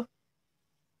எழுதிக்கோங்க.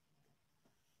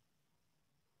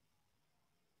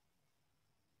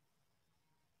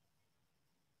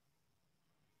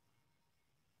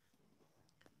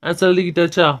 Answer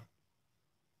எழுதிக்கிட்டாச்சா?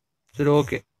 சரி,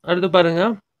 okay. அடுத்து பாருங்க.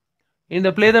 இந்த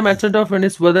play the merchant of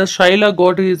Venice whether Shaila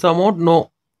got his amount? No,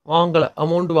 வாங்கல.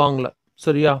 Amount வாங்கல.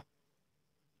 சரியா?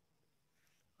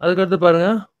 அதுக்கடுத்து பாருங்க.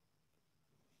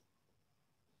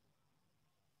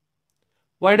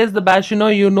 Why does the Bashino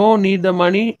need the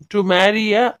money to marry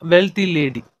a wealthy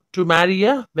lady? To marry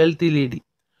a wealthy lady.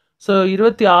 So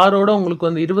 26ஓட உங்களுக்கு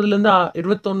வந்து 20லேருந்து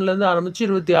 21லேருந்து ஆரம்பிச்சு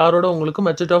 26ஓட உங்களுக்கு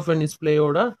merchant of Venice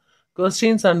பிளேயோட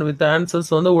questions and with answers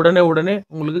வந்து உடனே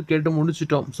உங்களுக்கு கேட்டு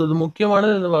முடிச்சிட்டோம். ஸோ இது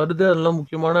முக்கியமானது வருது, அதெல்லாம்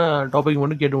முக்கியமான டாபிக்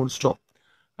மட்டும் கேட்டு முடிச்சிட்டோம்.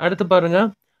 அடுத்து பாருங்க.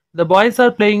 த boys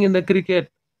are playing in the cricket.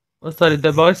 Sorry,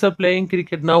 the boys are playing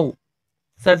cricket now.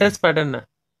 Sentence pattern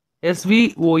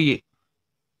SVOA.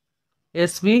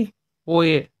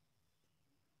 SVOA.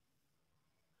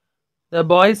 The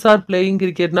boys are playing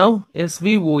cricket now.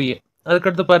 SVOA.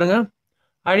 அதுக்கடுத்து பாருங்க.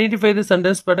 Identify the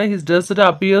sentence pattern. His dress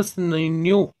appears in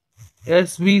new.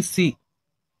 SVC.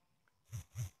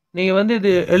 நீங்க வந்து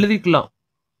இது எழுதிக்கலாம்.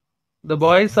 The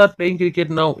boys are playing cricket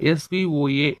now.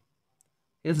 SVOA.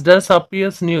 His dress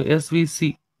appears new. SVC.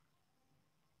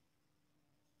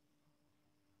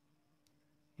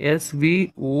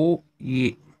 SVOA,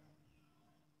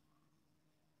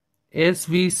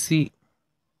 SVC,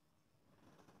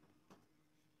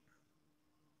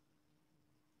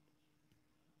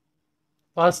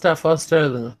 ஃபாஸ்ட்டாக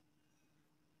எழுதுங்க.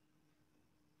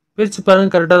 பிரித்து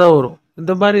பாருங்க, கரெக்டாக தான் வரும்.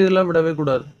 இந்த மாதிரி இதெல்லாம் விடவே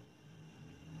கூடாது.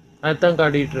 அதுதான்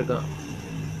காட்டிகிட்டு இருக்கேன்.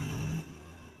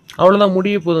 அவ்வளோதான்,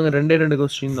 முடிய போதுங்க. 2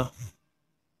 கொஸ்டின் தான்.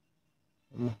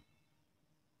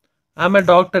 ஆமாம்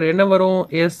டாக்டர், என்ன வரும்?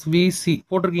 SVC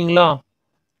போட்டிருக்கீங்களா?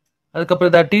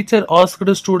 அதுக்கப்புறம் the teacher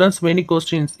asked students many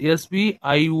questions,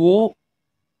 SVIODO.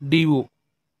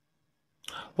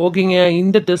 ஓகேங்க.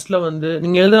 இந்த டெஸ்ட்டில் வந்து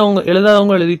நீங்கள்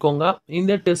எழுதாதவங்க எழுதிக்கோங்க.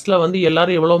 இந்த டெஸ்ட்டில் வந்து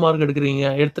எல்லாரும் எவ்வளோ மார்க்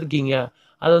எடுத்திருக்கீங்க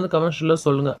அதை வந்து கமெண்ட்ஸில்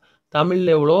சொல்லுங்கள்.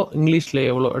 தமிழில் எவ்வளோ, இங்கிலீஷில்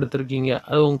எவ்வளோ எடுத்திருக்கீங்க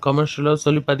அது உங்கள் கமெண்ட்ஸில்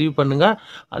சொல்லி பதிவு பண்ணுங்கள்.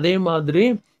 அதே மாதிரி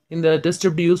இந்த டெஸ்ட்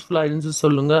எப்படி யூஸ்ஃபுல்லாக இருந்துச்சு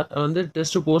சொல்லுங்கள். வந்து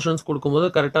டெஸ்ட் போர்ஷன்ஸ் கொடுக்கும்போது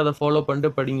கரெக்டாக அதை ஃபாலோ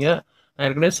பண்ணிட்டு படிங்க. நான்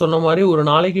ஏற்கனவே சொன்ன மாதிரி ஒரு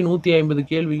நாளைக்கு 150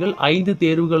 கேள்விகள், 5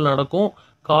 தேர்வுகள் நடக்கும்.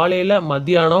 காலையில்,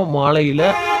 மத்தியானம், மாலையில்.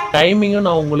 டைமிங்கும்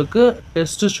நான் உங்களுக்கு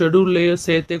டெஸ்ட்டு ஷெடியூல்லையே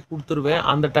சேர்த்தே கொடுத்துருவேன்.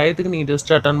 அந்த டயத்துக்கு நீங்கள்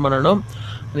டெஸ்ட் அட்டன் பண்ணணும்.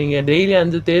 நீங்கள் டெய்லி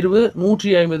 5 தேர்வு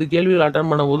 150 கேள்விகள் அட்டன்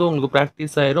பண்ணும்போது உங்களுக்கு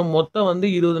ப்ராக்டிஸ் ஆயிரும். மொத்தம் வந்து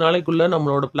 20 நாளைக்குள்ளே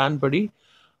நம்மளோட பிளான் படி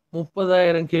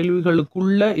 30,000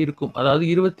 கேள்விகளுக்குள்ளே இருக்கும். அதாவது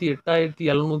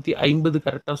 28,750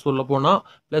 கரெக்டாக சொல்ல போனால்,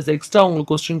 ப்ளஸ் எக்ஸ்ட்ரா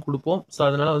உங்களுக்கு கொஸ்டின் கொடுப்போம். ஸோ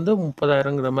அதனால் வந்து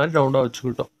 30,000ங்கிற மாதிரி ரவுண்டாக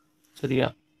வச்சுக்கிட்டோம். சரியா?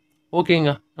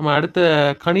 ஓகேங்க. நம்ம அடுத்த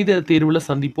கணித தேர்வில்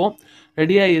சந்திப்போம்.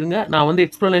 ரெடியாக இருங்க. நான் வந்து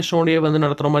எக்ஸ்ப்ளனேஷனோடையே வந்து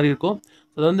நடத்துகிற மாதிரி இருக்கும்.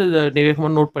 அதை வந்து இதை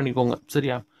வேகமாக நோட் பண்ணிக்கோங்க.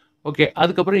 சரியா? ஓகே.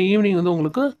 அதுக்கப்புறம் ஈவினிங் வந்து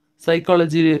உங்களுக்கு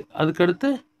சைக்காலஜி, அதுக்கடுத்து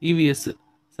இவிஎஸ்.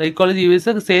 சைக்காலஜி இவிஎஸ்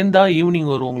சேர்ந்தா ஈவினிங்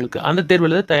வரும் உங்களுக்கு. அந்த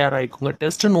தேர்வில் தயாராகிக்கோங்க.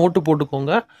 டெஸ்ட்டு நோட்டு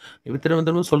போட்டுக்கோங்க.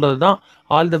 திரும்ப சொல்கிறது தான்.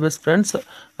 All the best friends.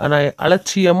 ஆனால்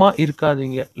அலட்சியமாக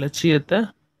இருக்காதீங்க. லட்சியத்தை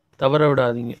தவற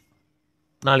விடாதீங்க.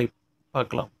 நாளைக்கு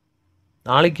பார்க்கலாம்.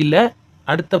 நாளைக்கு இல்லை,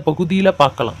 அடுத்த பகுதியில்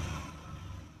பார்க்கலாம்.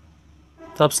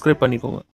 சப்ஸ்கிரைப் பண்ணிக்கோங்க.